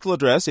 Our postal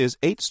address is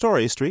 8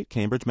 Story Street,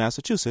 Cambridge,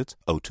 Massachusetts,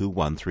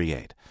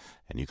 02138.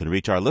 And you can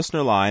reach our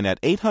listener line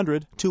at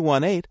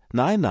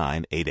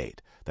 800-218-9988.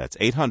 That's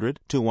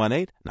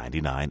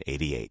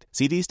 800-218-9988.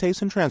 CDs,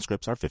 tapes, and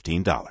transcripts are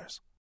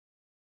 $15.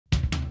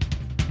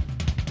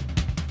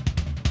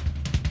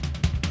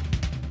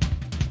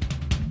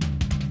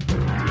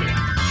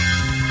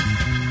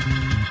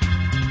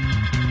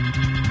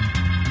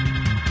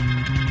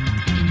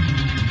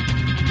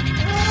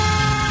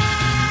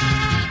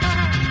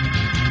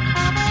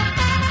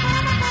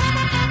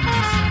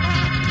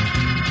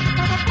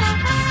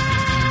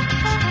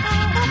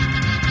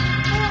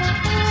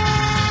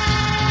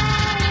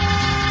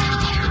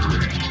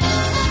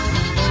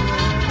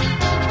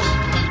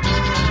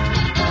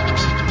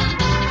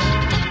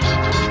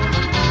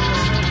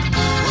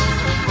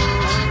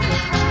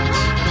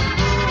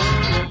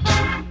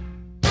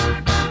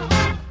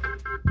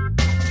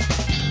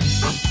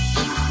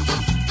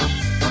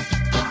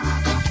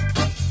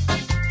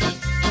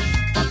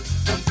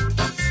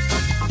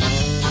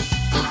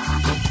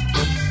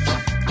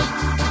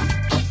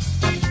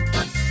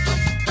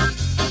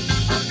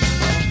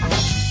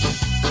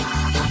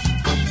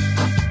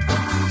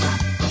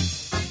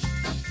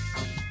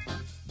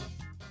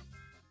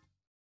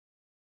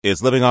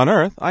 It's Living on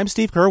Earth. I'm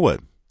Steve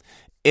Curwood.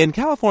 In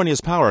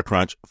California's power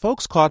crunch,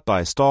 folks caught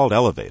by stalled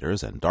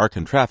elevators and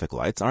darkened traffic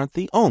lights aren't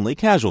the only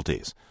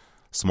casualties.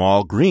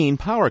 Small green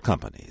power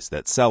companies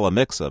that sell a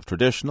mix of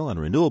traditional and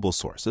renewable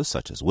sources,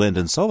 such as wind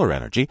and solar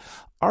energy,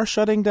 are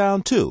shutting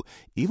down too,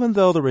 even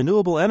though the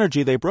renewable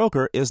energy they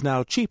broker is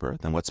now cheaper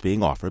than what's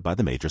being offered by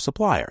the major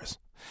suppliers.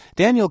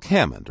 Daniel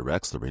Kamen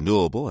directs the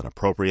Renewable and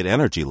Appropriate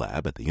Energy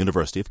Lab at the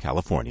University of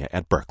California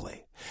at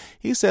Berkeley.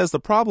 He says the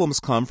problems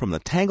come from the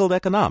tangled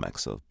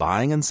economics of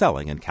buying and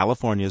selling in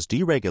California's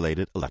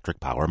deregulated electric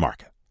power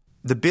market.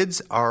 The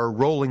bids are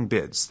rolling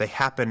bids. They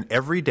happen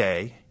every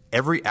day,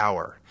 every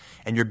hour,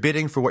 and you're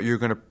bidding for what you're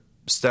going to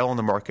sell on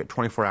the market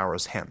 24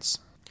 hours hence.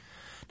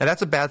 Now,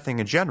 that's a bad thing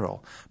in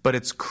general, but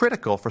it's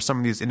critical for some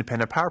of these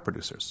independent power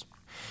producers.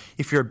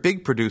 If you're a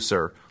big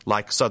producer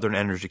like Southern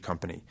Energy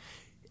Company,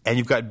 and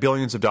you've got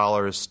billions of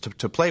dollars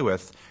to play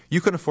with,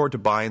 you can afford to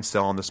buy and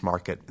sell on this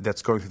market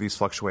that's going through these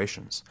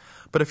fluctuations.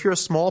 But if you're a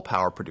small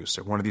power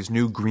producer, one of these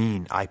new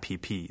green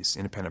IPPs,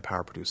 independent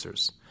power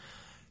producers,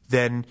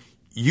 then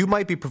you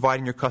might be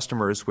providing your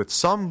customers with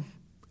some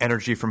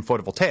energy from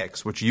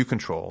photovoltaics, which you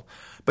control,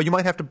 but you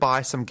might have to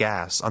buy some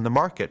gas on the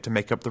market to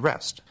make up the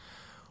rest.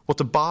 Well,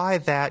 to buy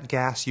that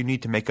gas you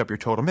need to make up your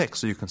total mix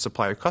so you can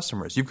supply your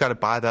customers. You've got to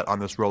buy that on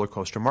this roller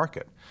coaster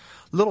market.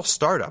 Little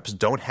startups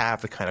don't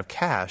have the kind of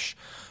cash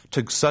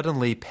to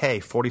suddenly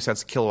pay 40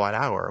 cents a kilowatt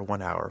hour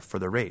 1 hour for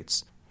their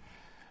rates.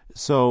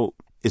 So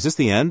is this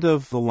the end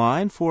of the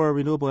line for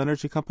renewable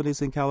energy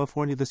companies in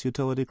California, this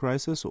utility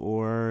crisis,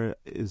 or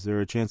is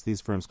there a chance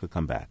these firms could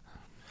come back?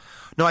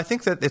 No, I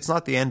think that it's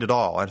not the end at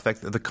all. In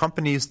fact, the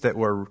companies that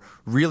were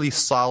really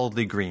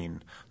solidly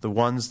green, the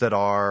ones that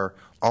are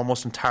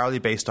almost entirely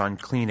based on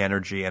clean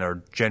energy and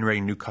are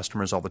generating new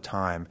customers all the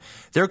time,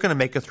 they're going to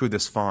make it through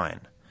this fine.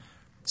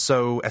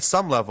 So at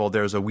some level,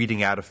 there's a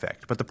weeding out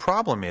effect. But the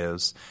problem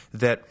is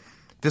that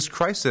this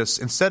crisis,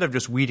 instead of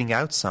just weeding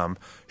out some,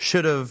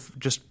 should have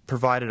just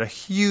provided a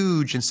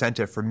huge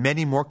incentive for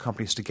many more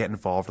companies to get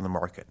involved in the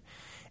market.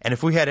 And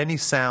if we had any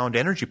sound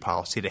energy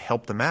policy to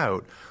help them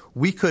out,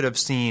 we could have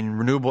seen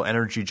renewable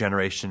energy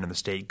generation in the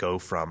state go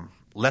from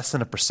less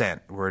than 1%,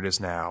 where it is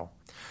now,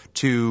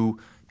 to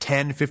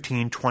 10,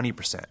 15,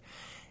 20%.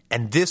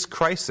 And this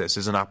crisis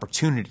is an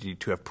opportunity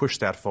to have pushed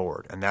that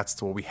forward, and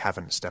that's what we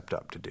haven't stepped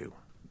up to do.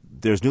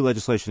 There's new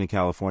legislation in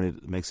California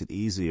that makes it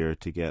easier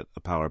to get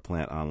a power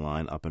plant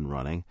online, up and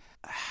running.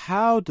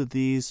 How do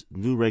these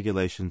new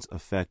regulations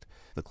affect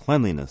the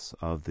cleanliness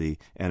of the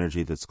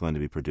energy that's going to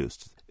be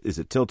produced? Is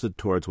it tilted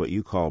towards what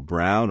you call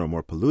brown or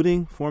more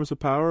polluting forms of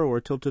power,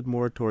 or tilted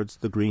more towards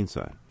the green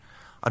side?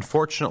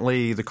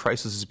 Unfortunately, the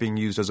crisis is being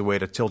used as a way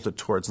to tilt it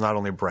towards not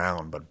only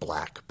brown but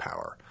black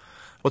power.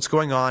 What's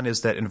going on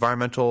is that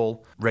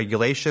environmental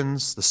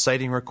regulations, the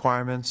siting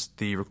requirements,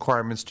 the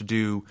requirements to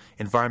do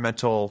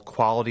environmental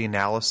quality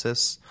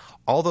analysis,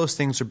 all those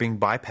things are being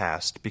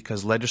bypassed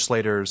because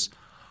legislators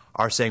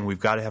are saying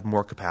we've got to have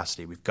more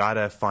capacity, we've got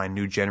to find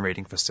new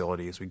generating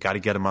facilities, we've got to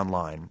get them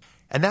online.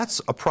 And that's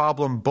a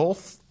problem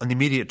both in the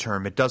immediate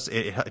term. It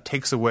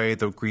takes away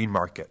the green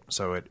market,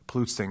 so it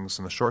pollutes things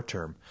in the short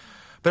term.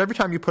 But every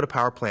time you put a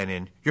power plant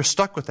in, you're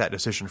stuck with that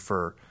decision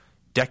for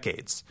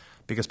decades.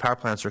 Because power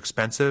plants are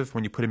expensive.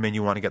 When you put them in,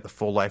 you want to get the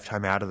full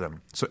lifetime out of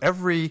them. So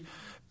every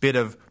bit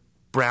of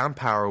brown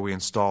power we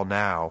install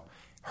now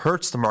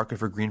hurts the market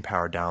for green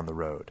power down the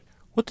road.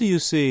 What do you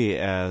see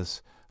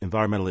as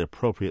environmentally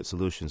appropriate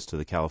solutions to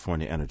the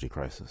California energy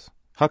crisis?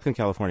 How can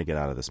California get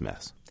out of this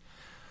mess?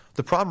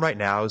 The problem right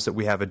now is that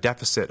we have a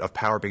deficit of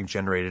power being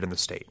generated in the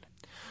state.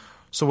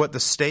 So what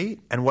the state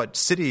and what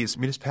cities,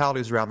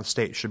 municipalities around the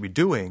state should be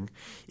doing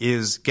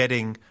is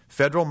getting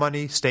federal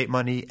money, state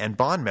money, and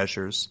bond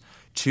measures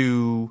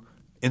to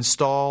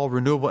install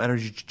renewable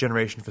energy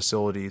generation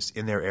facilities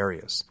in their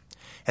areas.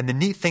 And the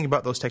neat thing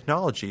about those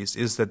technologies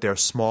is that they're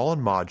small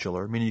and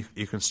modular, meaning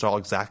you can install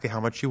exactly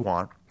how much you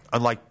want,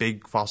 unlike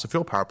big fossil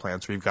fuel power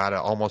plants where you've got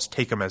to almost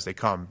take them as they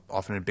come,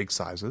 often in big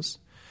sizes,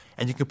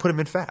 and you can put them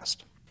in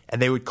fast. And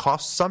they would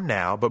cost some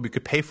now, but we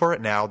could pay for it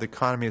now. The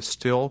economy is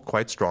still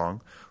quite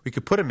strong. We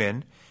could put them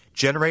in,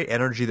 generate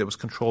energy that was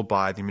controlled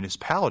by the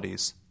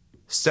municipalities,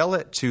 sell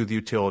it to the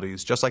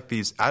utilities, just like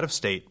these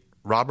out-of-state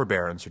robber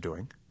barons are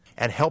doing,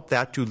 and help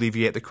that to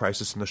alleviate the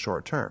crisis in the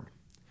short term.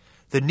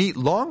 The neat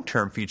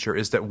long-term feature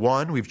is that,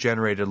 one, we've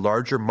generated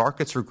larger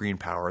markets for green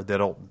power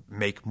that'll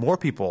make more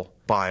people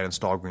buy and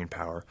install green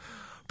power,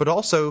 but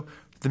also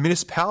the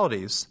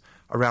municipalities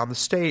around the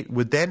state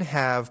would then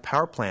have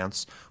power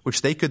plants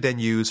which they could then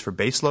use for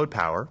baseload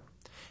power.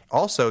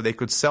 Also, they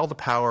could sell the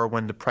power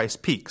when the price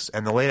peaks.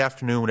 And the late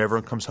afternoon, when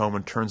everyone comes home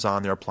and turns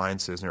on their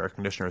appliances and their air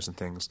conditioners and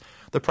things,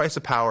 the price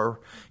of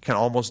power can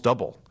almost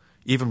double,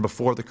 even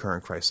before the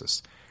current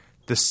crisis.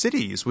 The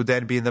cities would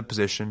then be in the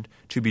position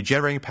to be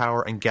generating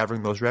power and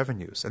gathering those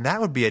revenues. And that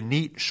would be a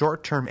neat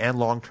short-term and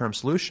long-term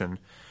solution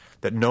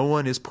that no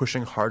one is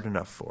pushing hard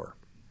enough for.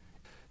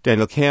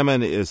 Daniel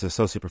Kamen is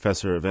Associate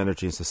Professor of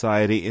Energy and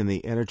Society in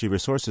the Energy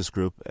Resources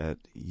Group at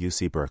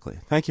UC Berkeley.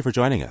 Thank you for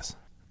joining us.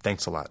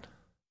 Thanks a lot.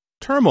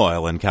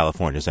 Turmoil in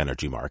California's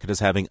energy market is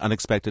having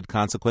unexpected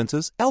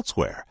consequences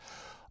elsewhere.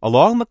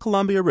 Along the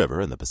Columbia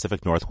River in the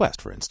Pacific Northwest,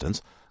 for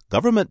instance,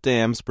 government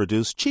dams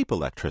produce cheap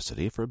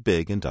electricity for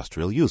big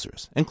industrial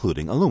users,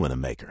 including aluminum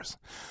makers.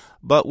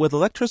 But with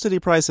electricity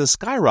prices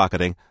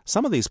skyrocketing,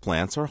 some of these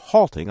plants are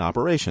halting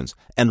operations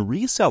and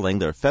reselling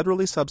their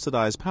federally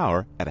subsidized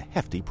power at a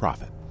hefty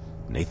profit.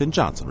 Nathan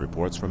Johnson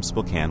reports from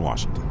Spokane,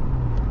 Washington.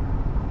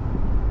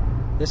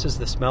 This is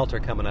the smelter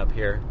coming up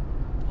here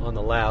on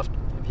the left.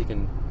 If you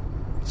can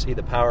see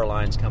the power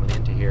lines coming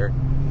into here.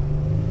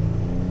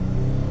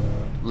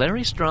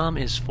 Larry Strom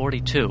is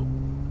 42.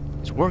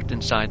 He's worked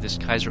inside this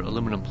Kaiser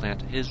aluminum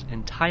plant his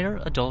entire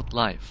adult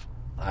life.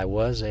 I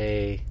was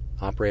a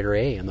operator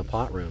A in the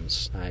pot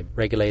rooms. I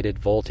regulated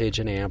voltage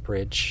and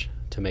amperage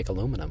to make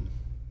aluminum.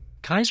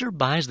 Kaiser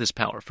buys this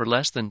power for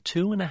less than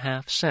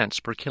 2.5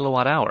 cents per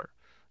kilowatt hour,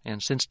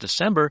 and since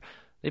December,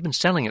 they've been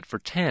selling it for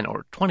 10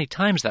 or 20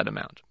 times that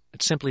amount.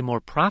 It's simply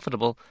more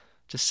profitable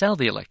to sell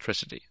the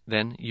electricity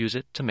than use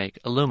it to make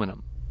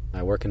aluminum.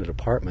 I work in a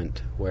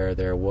department where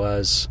there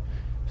was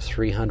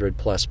 300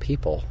 plus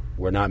people.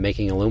 We're not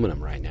making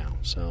aluminum right now,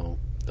 so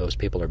those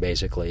people are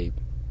basically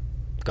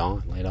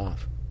gone, laid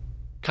off.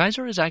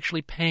 Kaiser is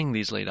actually paying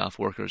these laid-off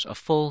workers a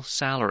full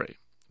salary,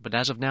 but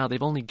as of now,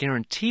 they've only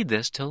guaranteed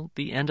this till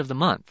the end of the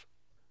month.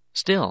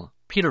 Still,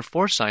 Peter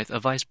Forsyth, a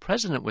vice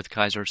president with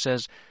Kaiser,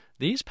 says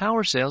these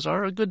power sales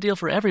are a good deal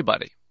for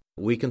everybody.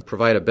 We can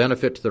provide a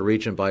benefit to the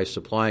region by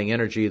supplying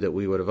energy that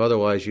we would have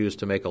otherwise used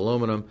to make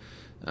aluminum,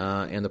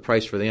 and the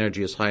price for the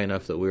energy is high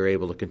enough that we are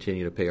able to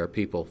continue to pay our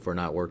people for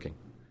not working.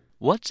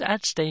 What's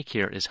at stake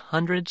here is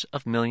hundreds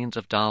of millions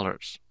of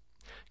dollars.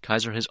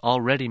 Kaiser has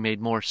already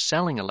made more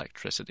selling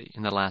electricity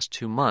in the last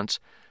 2 months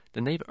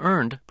than they've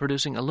earned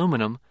producing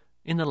aluminum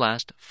in the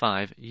last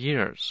 5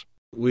 years.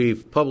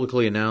 We've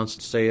publicly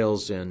announced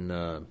sales in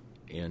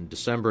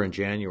December and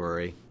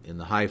January in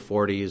the high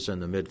 40s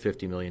and the mid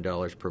 $50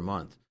 million per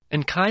month.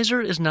 And Kaiser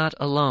is not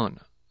alone.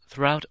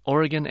 Throughout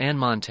Oregon and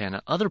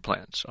Montana, other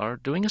plants are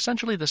doing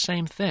essentially the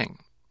same thing.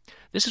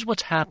 This is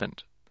what's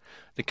happened.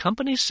 The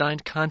companies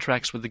signed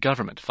contracts with the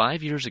government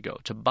 5 years ago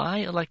to buy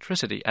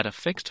electricity at a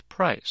fixed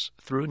price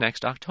through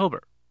next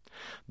October.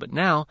 But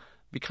now,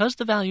 because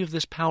the value of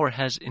this power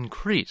has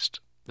increased,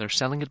 they're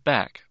selling it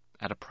back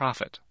at a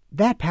profit.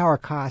 That power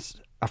costs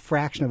a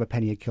fraction of a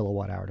penny a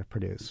kilowatt hour to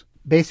produce.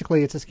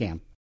 Basically, it's a scam.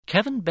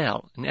 Kevin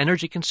Bell, an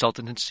energy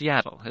consultant in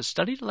Seattle, has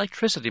studied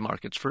electricity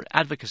markets for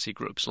advocacy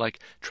groups like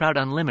Trout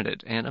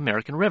Unlimited and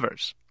American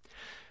Rivers.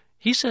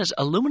 He says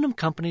aluminum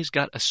companies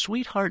got a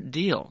sweetheart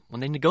deal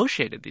when they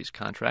negotiated these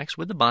contracts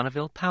with the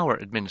Bonneville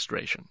Power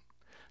Administration,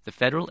 the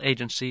federal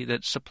agency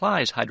that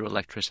supplies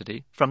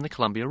hydroelectricity from the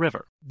Columbia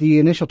River. The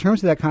initial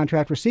terms of that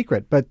contract were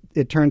secret, but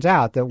it turns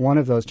out that one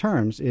of those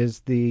terms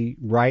is the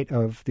right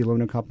of the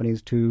aluminum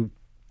companies to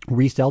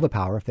resell the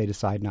power if they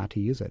decide not to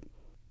use it.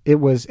 It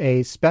was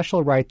a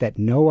special right that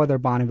no other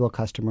Bonneville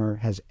customer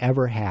has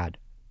ever had,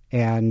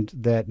 and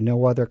that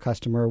no other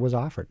customer was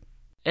offered.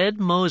 Ed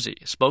Mosey,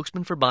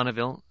 spokesman for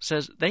Bonneville,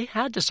 says they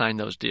had to sign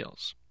those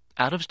deals.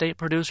 Out-of-state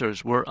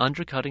producers were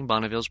undercutting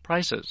Bonneville's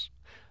prices.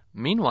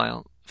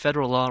 Meanwhile,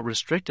 federal law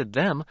restricted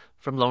them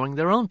from lowering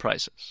their own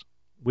prices.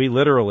 We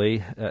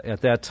literally,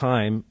 at that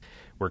time,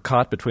 were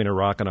caught between a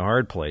rock and a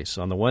hard place.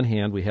 On the one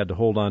hand, we had to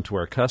hold on to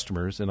our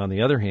customers, and on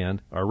the other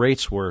hand, our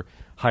rates were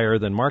higher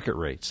than market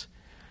rates.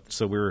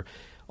 So we were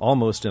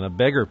almost in a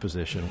beggar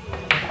position.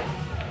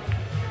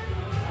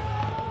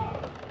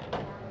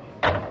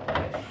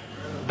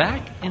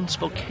 Back in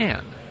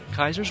Spokane,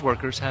 Kaiser's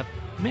workers have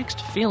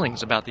mixed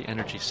feelings about the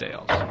energy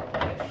sales.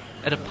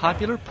 At a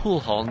popular pool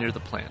hall near the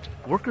plant,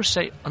 workers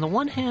say on the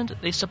one hand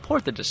they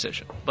support the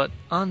decision, but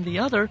on the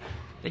other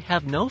they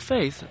have no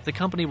faith the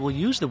company will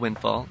use the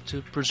windfall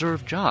to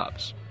preserve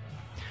jobs.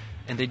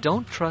 And they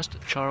don't trust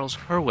Charles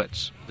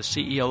Hurwitz, the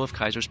CEO of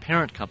Kaiser's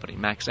parent company,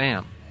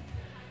 Maxam.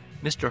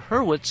 Mr.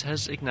 Hurwitz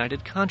has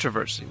ignited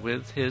controversy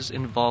with his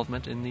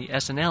involvement in the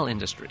S&L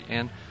industry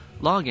and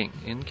logging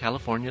in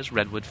California's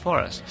redwood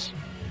forests.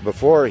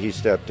 Before he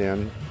stepped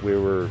in, we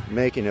were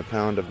making a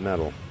pound of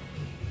metal,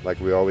 like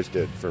we always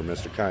did for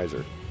Mr.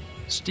 Kaiser.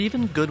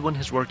 Stephen Goodwin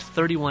has worked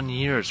 31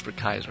 years for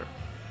Kaiser.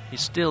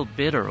 He's still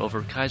bitter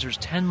over Kaiser's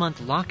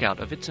 10-month lockout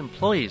of its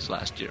employees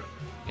last year,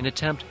 an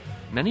attempt,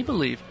 many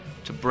believe,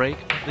 to break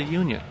the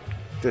union.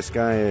 This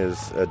guy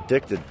is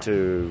addicted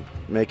to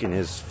making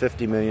his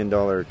 $50 million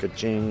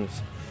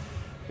ka-chings,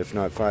 if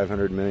not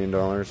 $500 million.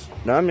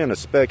 Now, I'm going to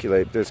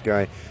speculate this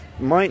guy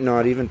might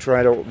not even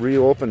try to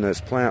reopen this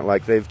plant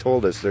like they've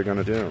told us they're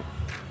going to do.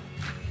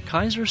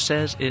 Kaiser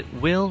says it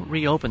will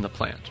reopen the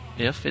plant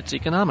if it's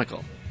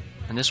economical,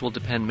 and this will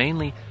depend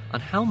mainly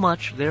on how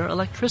much their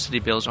electricity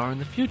bills are in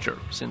the future,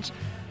 since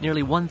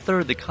nearly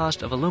one-third the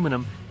cost of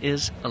aluminum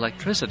is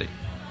electricity.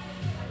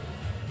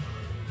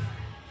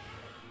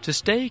 To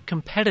stay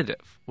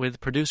competitive with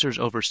producers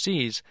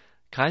overseas,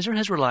 Kaiser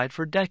has relied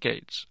for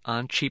decades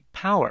on cheap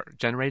power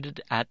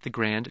generated at the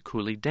Grand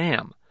Coulee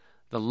Dam,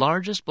 the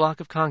largest block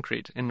of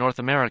concrete in North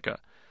America,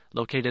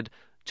 located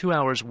 2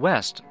 hours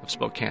west of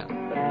Spokane.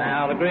 But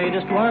now the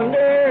greatest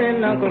wonder here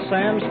in Uncle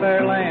Sam's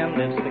fair land.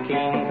 It's the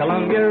King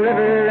Columbia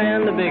River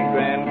and the big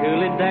Grand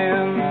Coulee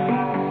Dam.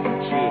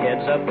 She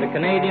heads up the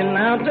Canadian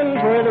mountains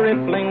where the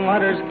rippling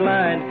waters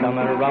glide,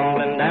 coming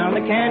rumbling down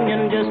the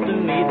canyon just to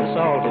meet the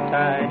salty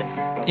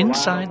tide.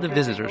 Inside the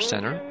visitor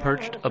center,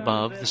 perched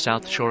above the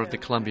south shore of the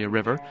Columbia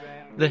River,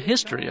 the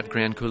history of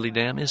Grand Coulee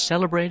Dam is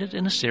celebrated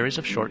in a series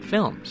of short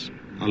films.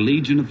 A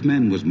legion of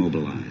men was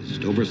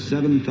mobilized, over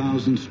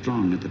 7,000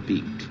 strong at the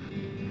peak.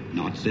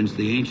 Not since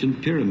the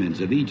ancient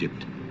pyramids of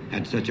Egypt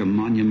had such a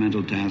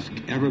monumental task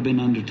ever been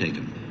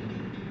undertaken.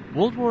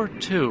 World War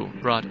II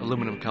brought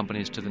aluminum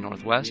companies to the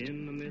Northwest.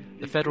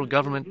 The federal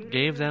government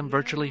gave them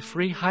virtually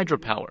free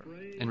hydropower.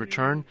 In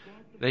return,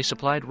 they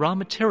supplied raw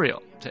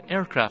material to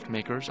aircraft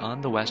makers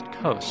on the West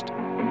Coast.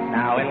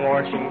 Now in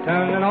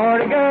Washington and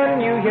Oregon,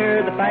 you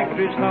hear the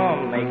factories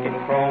hum, making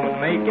chrome and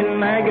making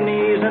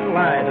manganese and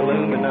light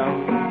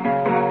aluminum.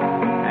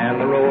 And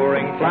the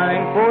roaring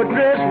flying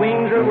fortress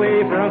wings her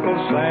way for Uncle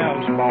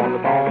Sam, spawned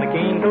upon the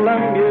King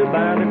Columbia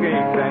by the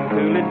great Grand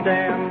Coulee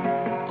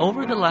Dam.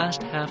 Over the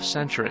last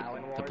half-century,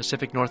 the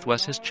Pacific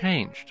Northwest has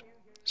changed.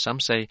 Some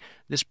say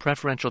this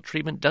preferential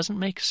treatment doesn't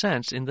make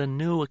sense in the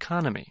new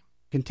economy.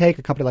 You can take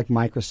a company like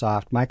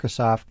Microsoft.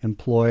 Microsoft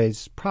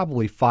employs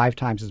probably 5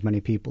 times as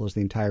many people as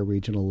the entire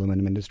regional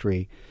aluminum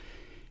industry.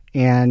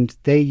 And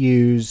they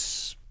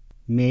use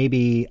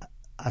maybe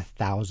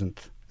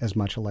 1,000th as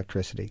much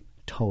electricity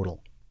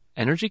total.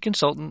 Energy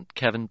consultant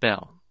Kevin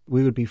Bell.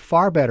 We would be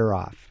far better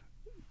off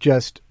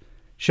just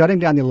shutting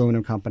down the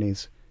aluminum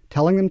companies,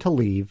 telling them to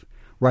leave,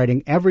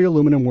 writing every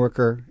aluminum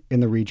worker in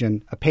the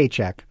region a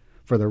paycheck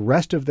for the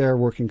rest of their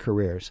working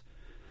careers,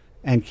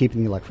 and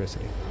keeping the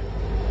electricity.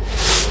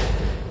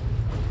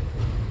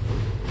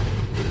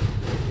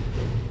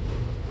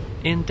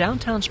 In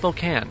downtown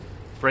Spokane,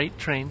 freight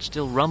trains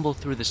still rumble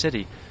through the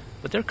city,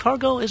 but their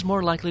cargo is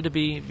more likely to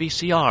be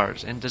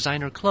VCRs and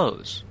designer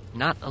clothes,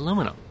 not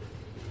aluminum.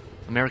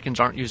 Americans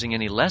aren't using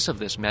any less of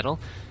this metal,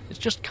 it's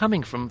just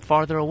coming from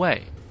farther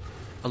away.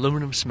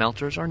 Aluminum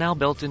smelters are now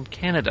built in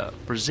Canada,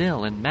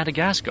 Brazil, and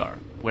Madagascar,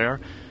 where,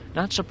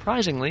 not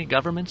surprisingly,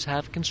 governments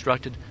have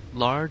constructed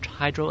large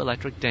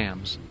hydroelectric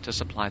dams to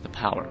supply the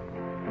power.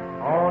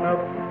 On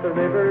up the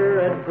river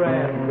at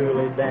Grand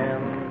Coulee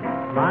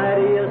Dam,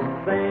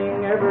 mightiest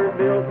thing ever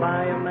built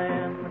by a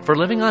man. For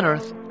Living on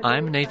Earth,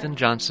 I'm Nathan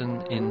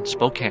Johnson in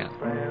Spokane.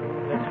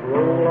 Let's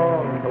roll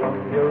on,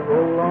 Columbia,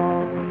 roll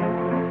on.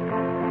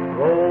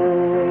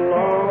 Roll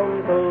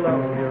on,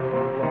 Columbia,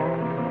 roll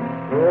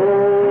on.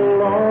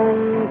 Roll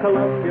on,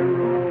 Columbia,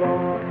 roll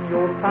on.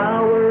 Your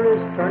power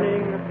is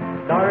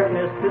turning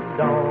darkness to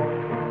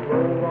dawn.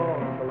 Roll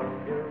on,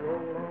 Columbia,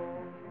 roll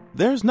on.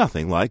 There's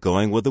nothing like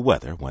going with the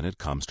weather when it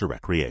comes to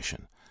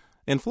recreation.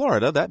 In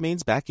Florida, that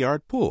means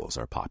backyard pools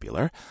are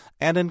popular,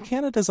 and in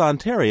Canada's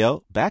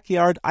Ontario,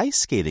 backyard ice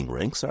skating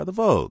rinks are the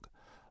vogue.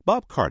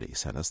 Bob Carty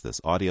sent us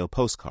this audio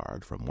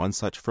postcard from one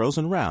such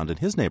frozen round in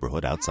his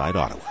neighborhood outside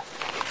Ottawa.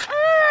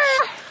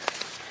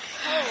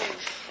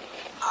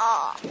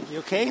 You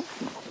okay?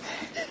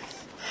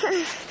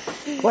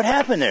 What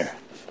happened there?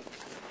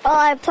 Well,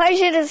 I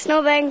plunged into the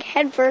snowbank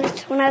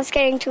headfirst when I was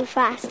skating too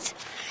fast.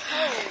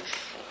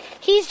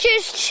 He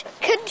just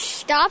couldn't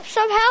stop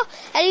somehow,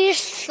 and he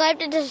just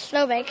slipped into the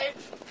snowbank.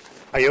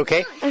 Are you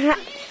okay? Uh-huh.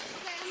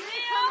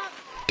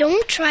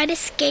 Don't try to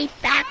skate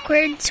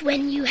backwards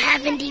when you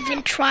haven't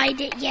even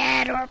tried it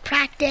yet or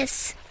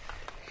practice.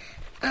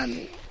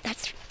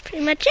 That's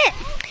pretty much it.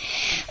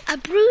 A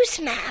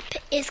bruise map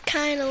is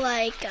kind of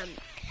like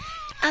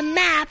a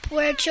map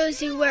where it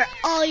shows you where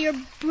all your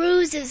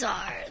bruises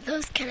are,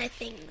 those kind of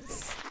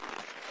things.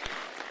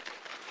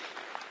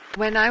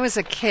 When I was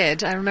a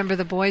kid, I remember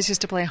the boys used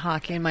to play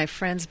hockey in my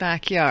friend's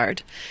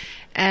backyard.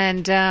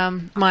 And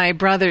my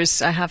brothers,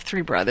 I have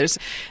 3 brothers,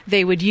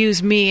 they would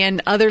use me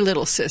and other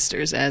little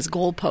sisters as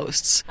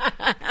goalposts.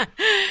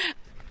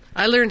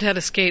 I learned how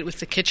to skate with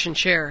the kitchen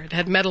chair. It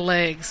had metal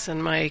legs,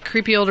 and my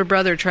creepy older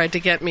brother tried to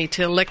get me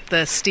to lick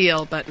the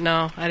steel, but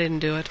no, I didn't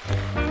do it.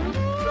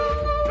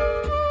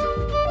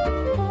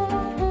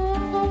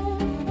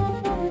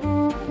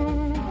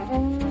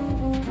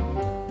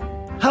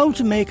 How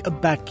to Make a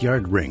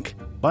Backyard Rink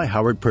by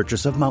Howard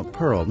Purchase of Mount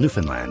Pearl,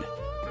 Newfoundland.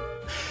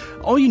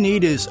 All you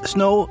need is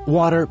snow,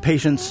 water,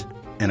 patience,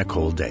 and a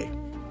cold day.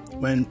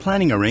 When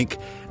planning a rink,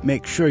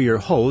 make sure your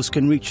hose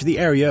can reach the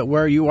area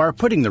where you are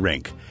putting the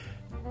rink.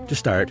 To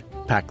start,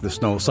 pack the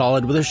snow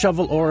solid with a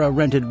shovel or a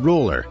rented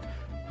roller,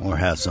 or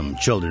have some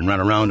children run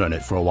around on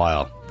it for a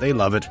while. They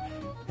love it,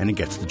 and it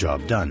gets the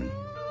job done.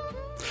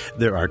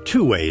 There are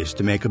 2 ways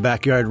to make a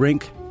backyard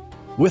rink,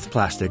 with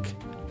plastic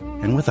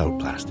and without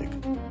plastic.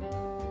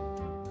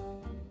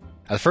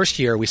 The first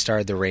year, we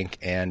started the rink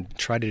and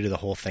tried to do the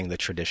whole thing the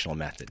traditional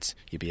methods.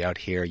 You'd be out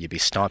here, you'd be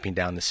stomping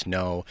down the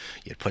snow,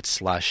 you'd put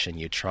slush, and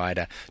you'd try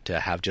to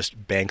have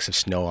just banks of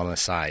snow on the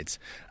sides.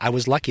 I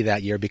was lucky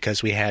that year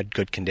because we had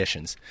good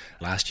conditions.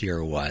 Last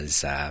year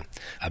was a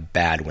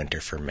bad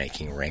winter for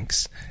making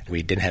rinks.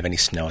 We didn't have any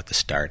snow at the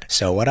start.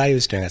 So what I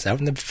was doing is out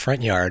in the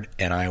front yard,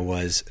 and I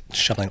was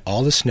shoveling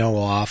all the snow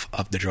off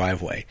of the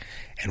driveway.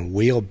 and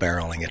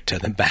wheelbarrowing it to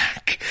the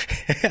back.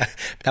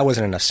 That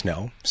wasn't enough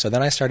snow. So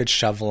then I started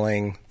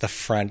shoveling the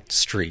front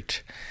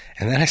street.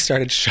 And then I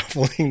started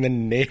shoveling the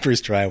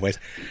neighbors' driveways.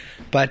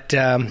 But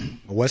it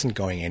wasn't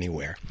going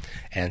anywhere.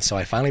 And so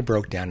I finally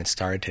broke down and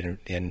started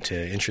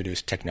to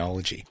introduce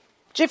technology.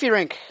 Jiffy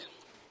Rink.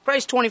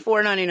 Price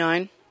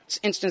 $24.99. It's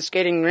instant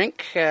skating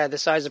rink. The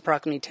size is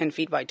approximately 10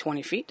 feet by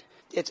 20 feet.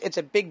 It's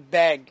a big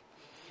bag.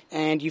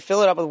 And you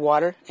fill it up with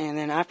water. And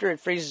then after it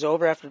freezes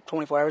over, after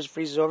 24 hours it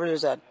freezes over,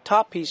 there's that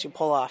top piece you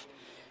pull off.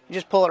 You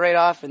just pull it right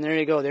off, and there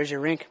you go. There's your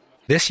rink.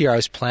 This year I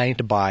was planning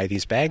to buy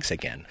these bags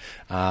again.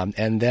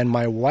 And then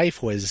my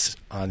wife was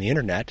on the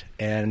internet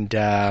and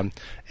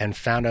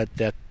found out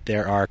that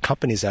there are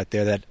companies out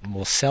there that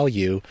will sell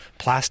you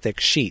plastic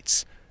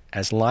sheets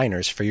as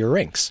liners for your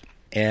rinks.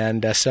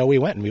 And so we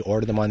went and we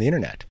ordered them on the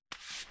internet.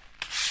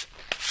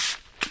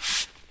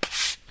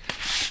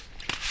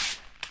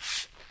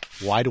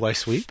 Why do I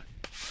sweep?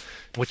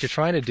 What you're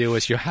trying to do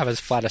is you have as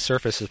flat a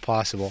surface as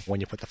possible when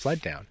you put the flood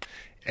down.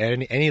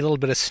 And any little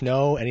bit of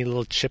snow, any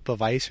little chip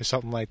of ice or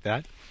something like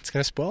that, it's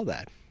going to spoil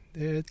that.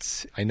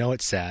 I know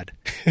it's sad.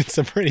 It's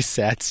a pretty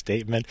sad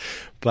statement,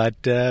 but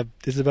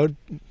it's about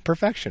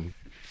perfection.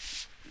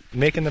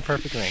 Making the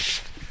perfect rink.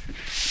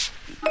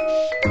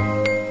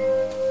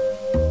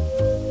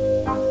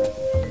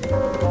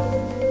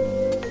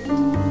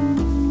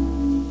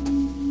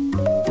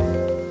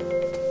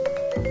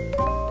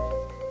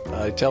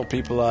 I tell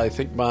people I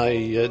think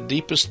my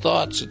deepest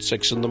thoughts at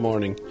 6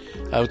 a.m.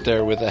 out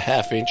there with a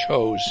half-inch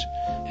hose.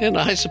 And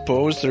I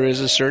suppose there is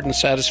a certain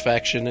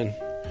satisfaction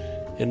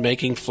in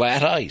making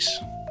flat ice.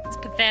 It's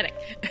pathetic.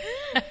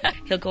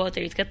 He'll go out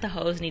there, he's got the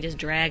hose, and he just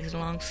drags it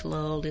along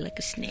slowly like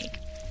a snake.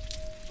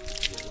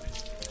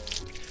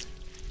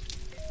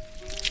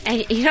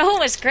 And you know, it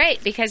was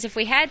great because if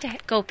we had to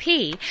go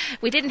pee,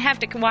 we didn't have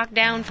to walk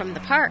down from the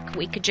park.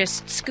 We could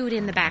just scoot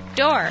in the back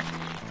door,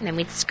 and then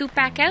we'd scoot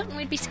back out and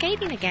we'd be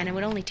skating again. It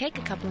would only take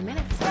a couple of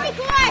minutes. Go!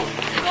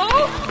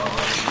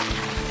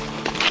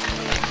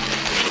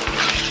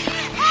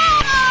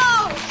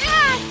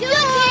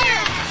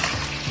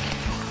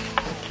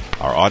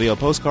 Our audio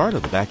postcard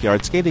of the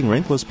Backyard Skating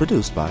Rink was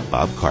produced by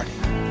Bob Carty.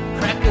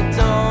 Crack of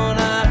dawn,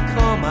 I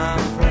call my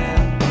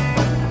friend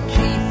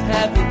Keith,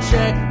 have you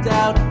checked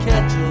out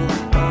Ketchell's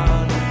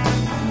Pond?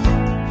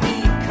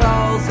 He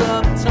calls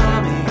up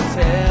Tommy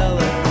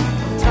Taylor.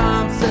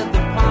 Tom said the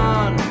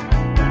pond,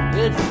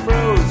 it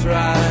froze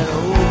right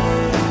over.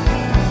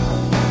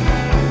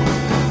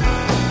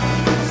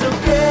 So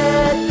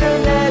get the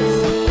nets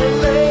and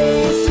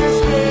lace your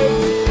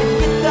skates and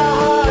get the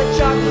hot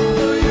chocolate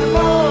through your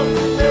bones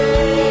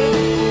today.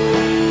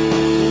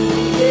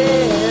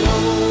 Get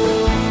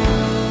home.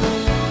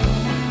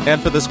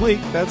 And for this week,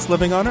 that's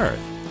Living on Earth.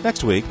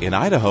 Next week, in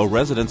Idaho,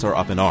 residents are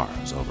up in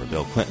arms over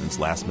Bill Clinton's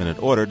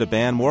last-minute order to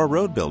ban more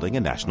road building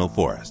in national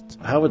forests.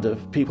 How would the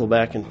people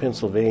back in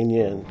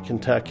Pennsylvania and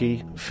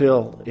Kentucky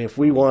feel if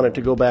we wanted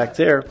to go back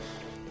there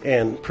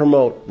and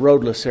promote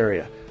roadless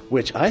area,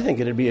 which I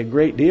think it'd be a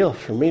great deal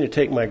for me to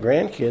take my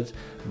grandkids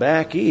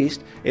back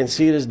east and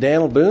see it as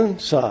Daniel Boone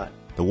saw it.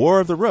 The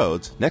War of the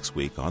Roads, next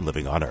week on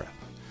Living on Earth.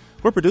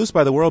 We're produced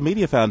by the World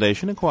Media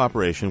Foundation in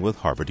cooperation with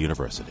Harvard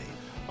University.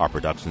 Our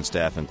production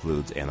staff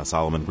includes Anna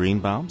Solomon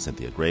Greenbaum,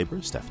 Cynthia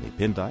Graber, Stephanie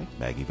Pindyke,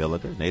 Maggie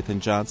Villager, Nathan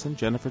Johnson,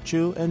 Jennifer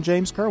Chu, and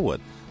James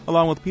Kerwood,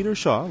 along with Peter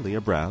Shaw,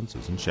 Leah Brown,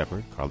 Susan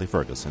Shepard, Carly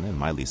Ferguson, and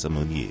Mylisa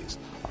Muniz.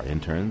 Our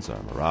interns are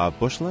Marav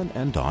Bushlin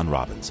and Dawn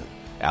Robinson.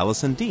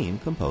 Allison Dean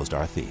composed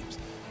our themes.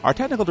 Our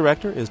technical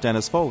director is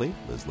Dennis Foley.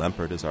 Liz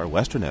Lempert is our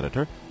Western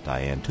editor.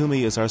 Diane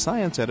Toomey is our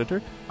science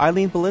editor.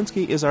 Eileen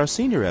Belinsky is our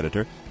senior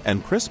editor.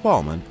 And Chris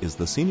Ballman is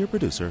the senior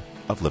producer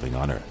of Living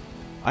on Earth.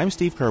 I'm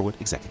Steve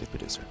Kerwood, executive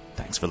producer.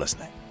 Thanks for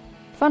listening.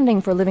 Funding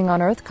for Living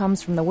on Earth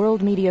comes from the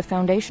World Media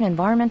Foundation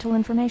Environmental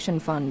Information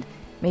Fund.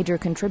 Major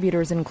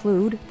contributors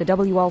include the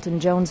W. Alton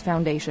Jones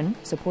Foundation,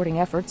 supporting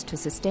efforts to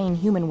sustain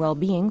human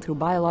well-being through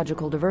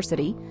biological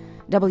diversity,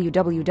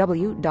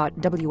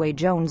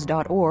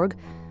 www.wajones.org,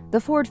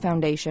 the Ford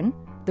Foundation,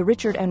 the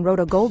Richard and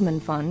Rhoda Goldman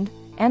Fund,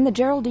 and the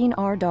Geraldine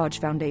R. Dodge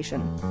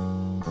Foundation.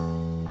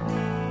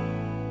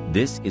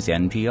 This is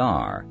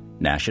NPR,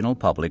 National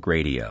Public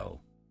Radio.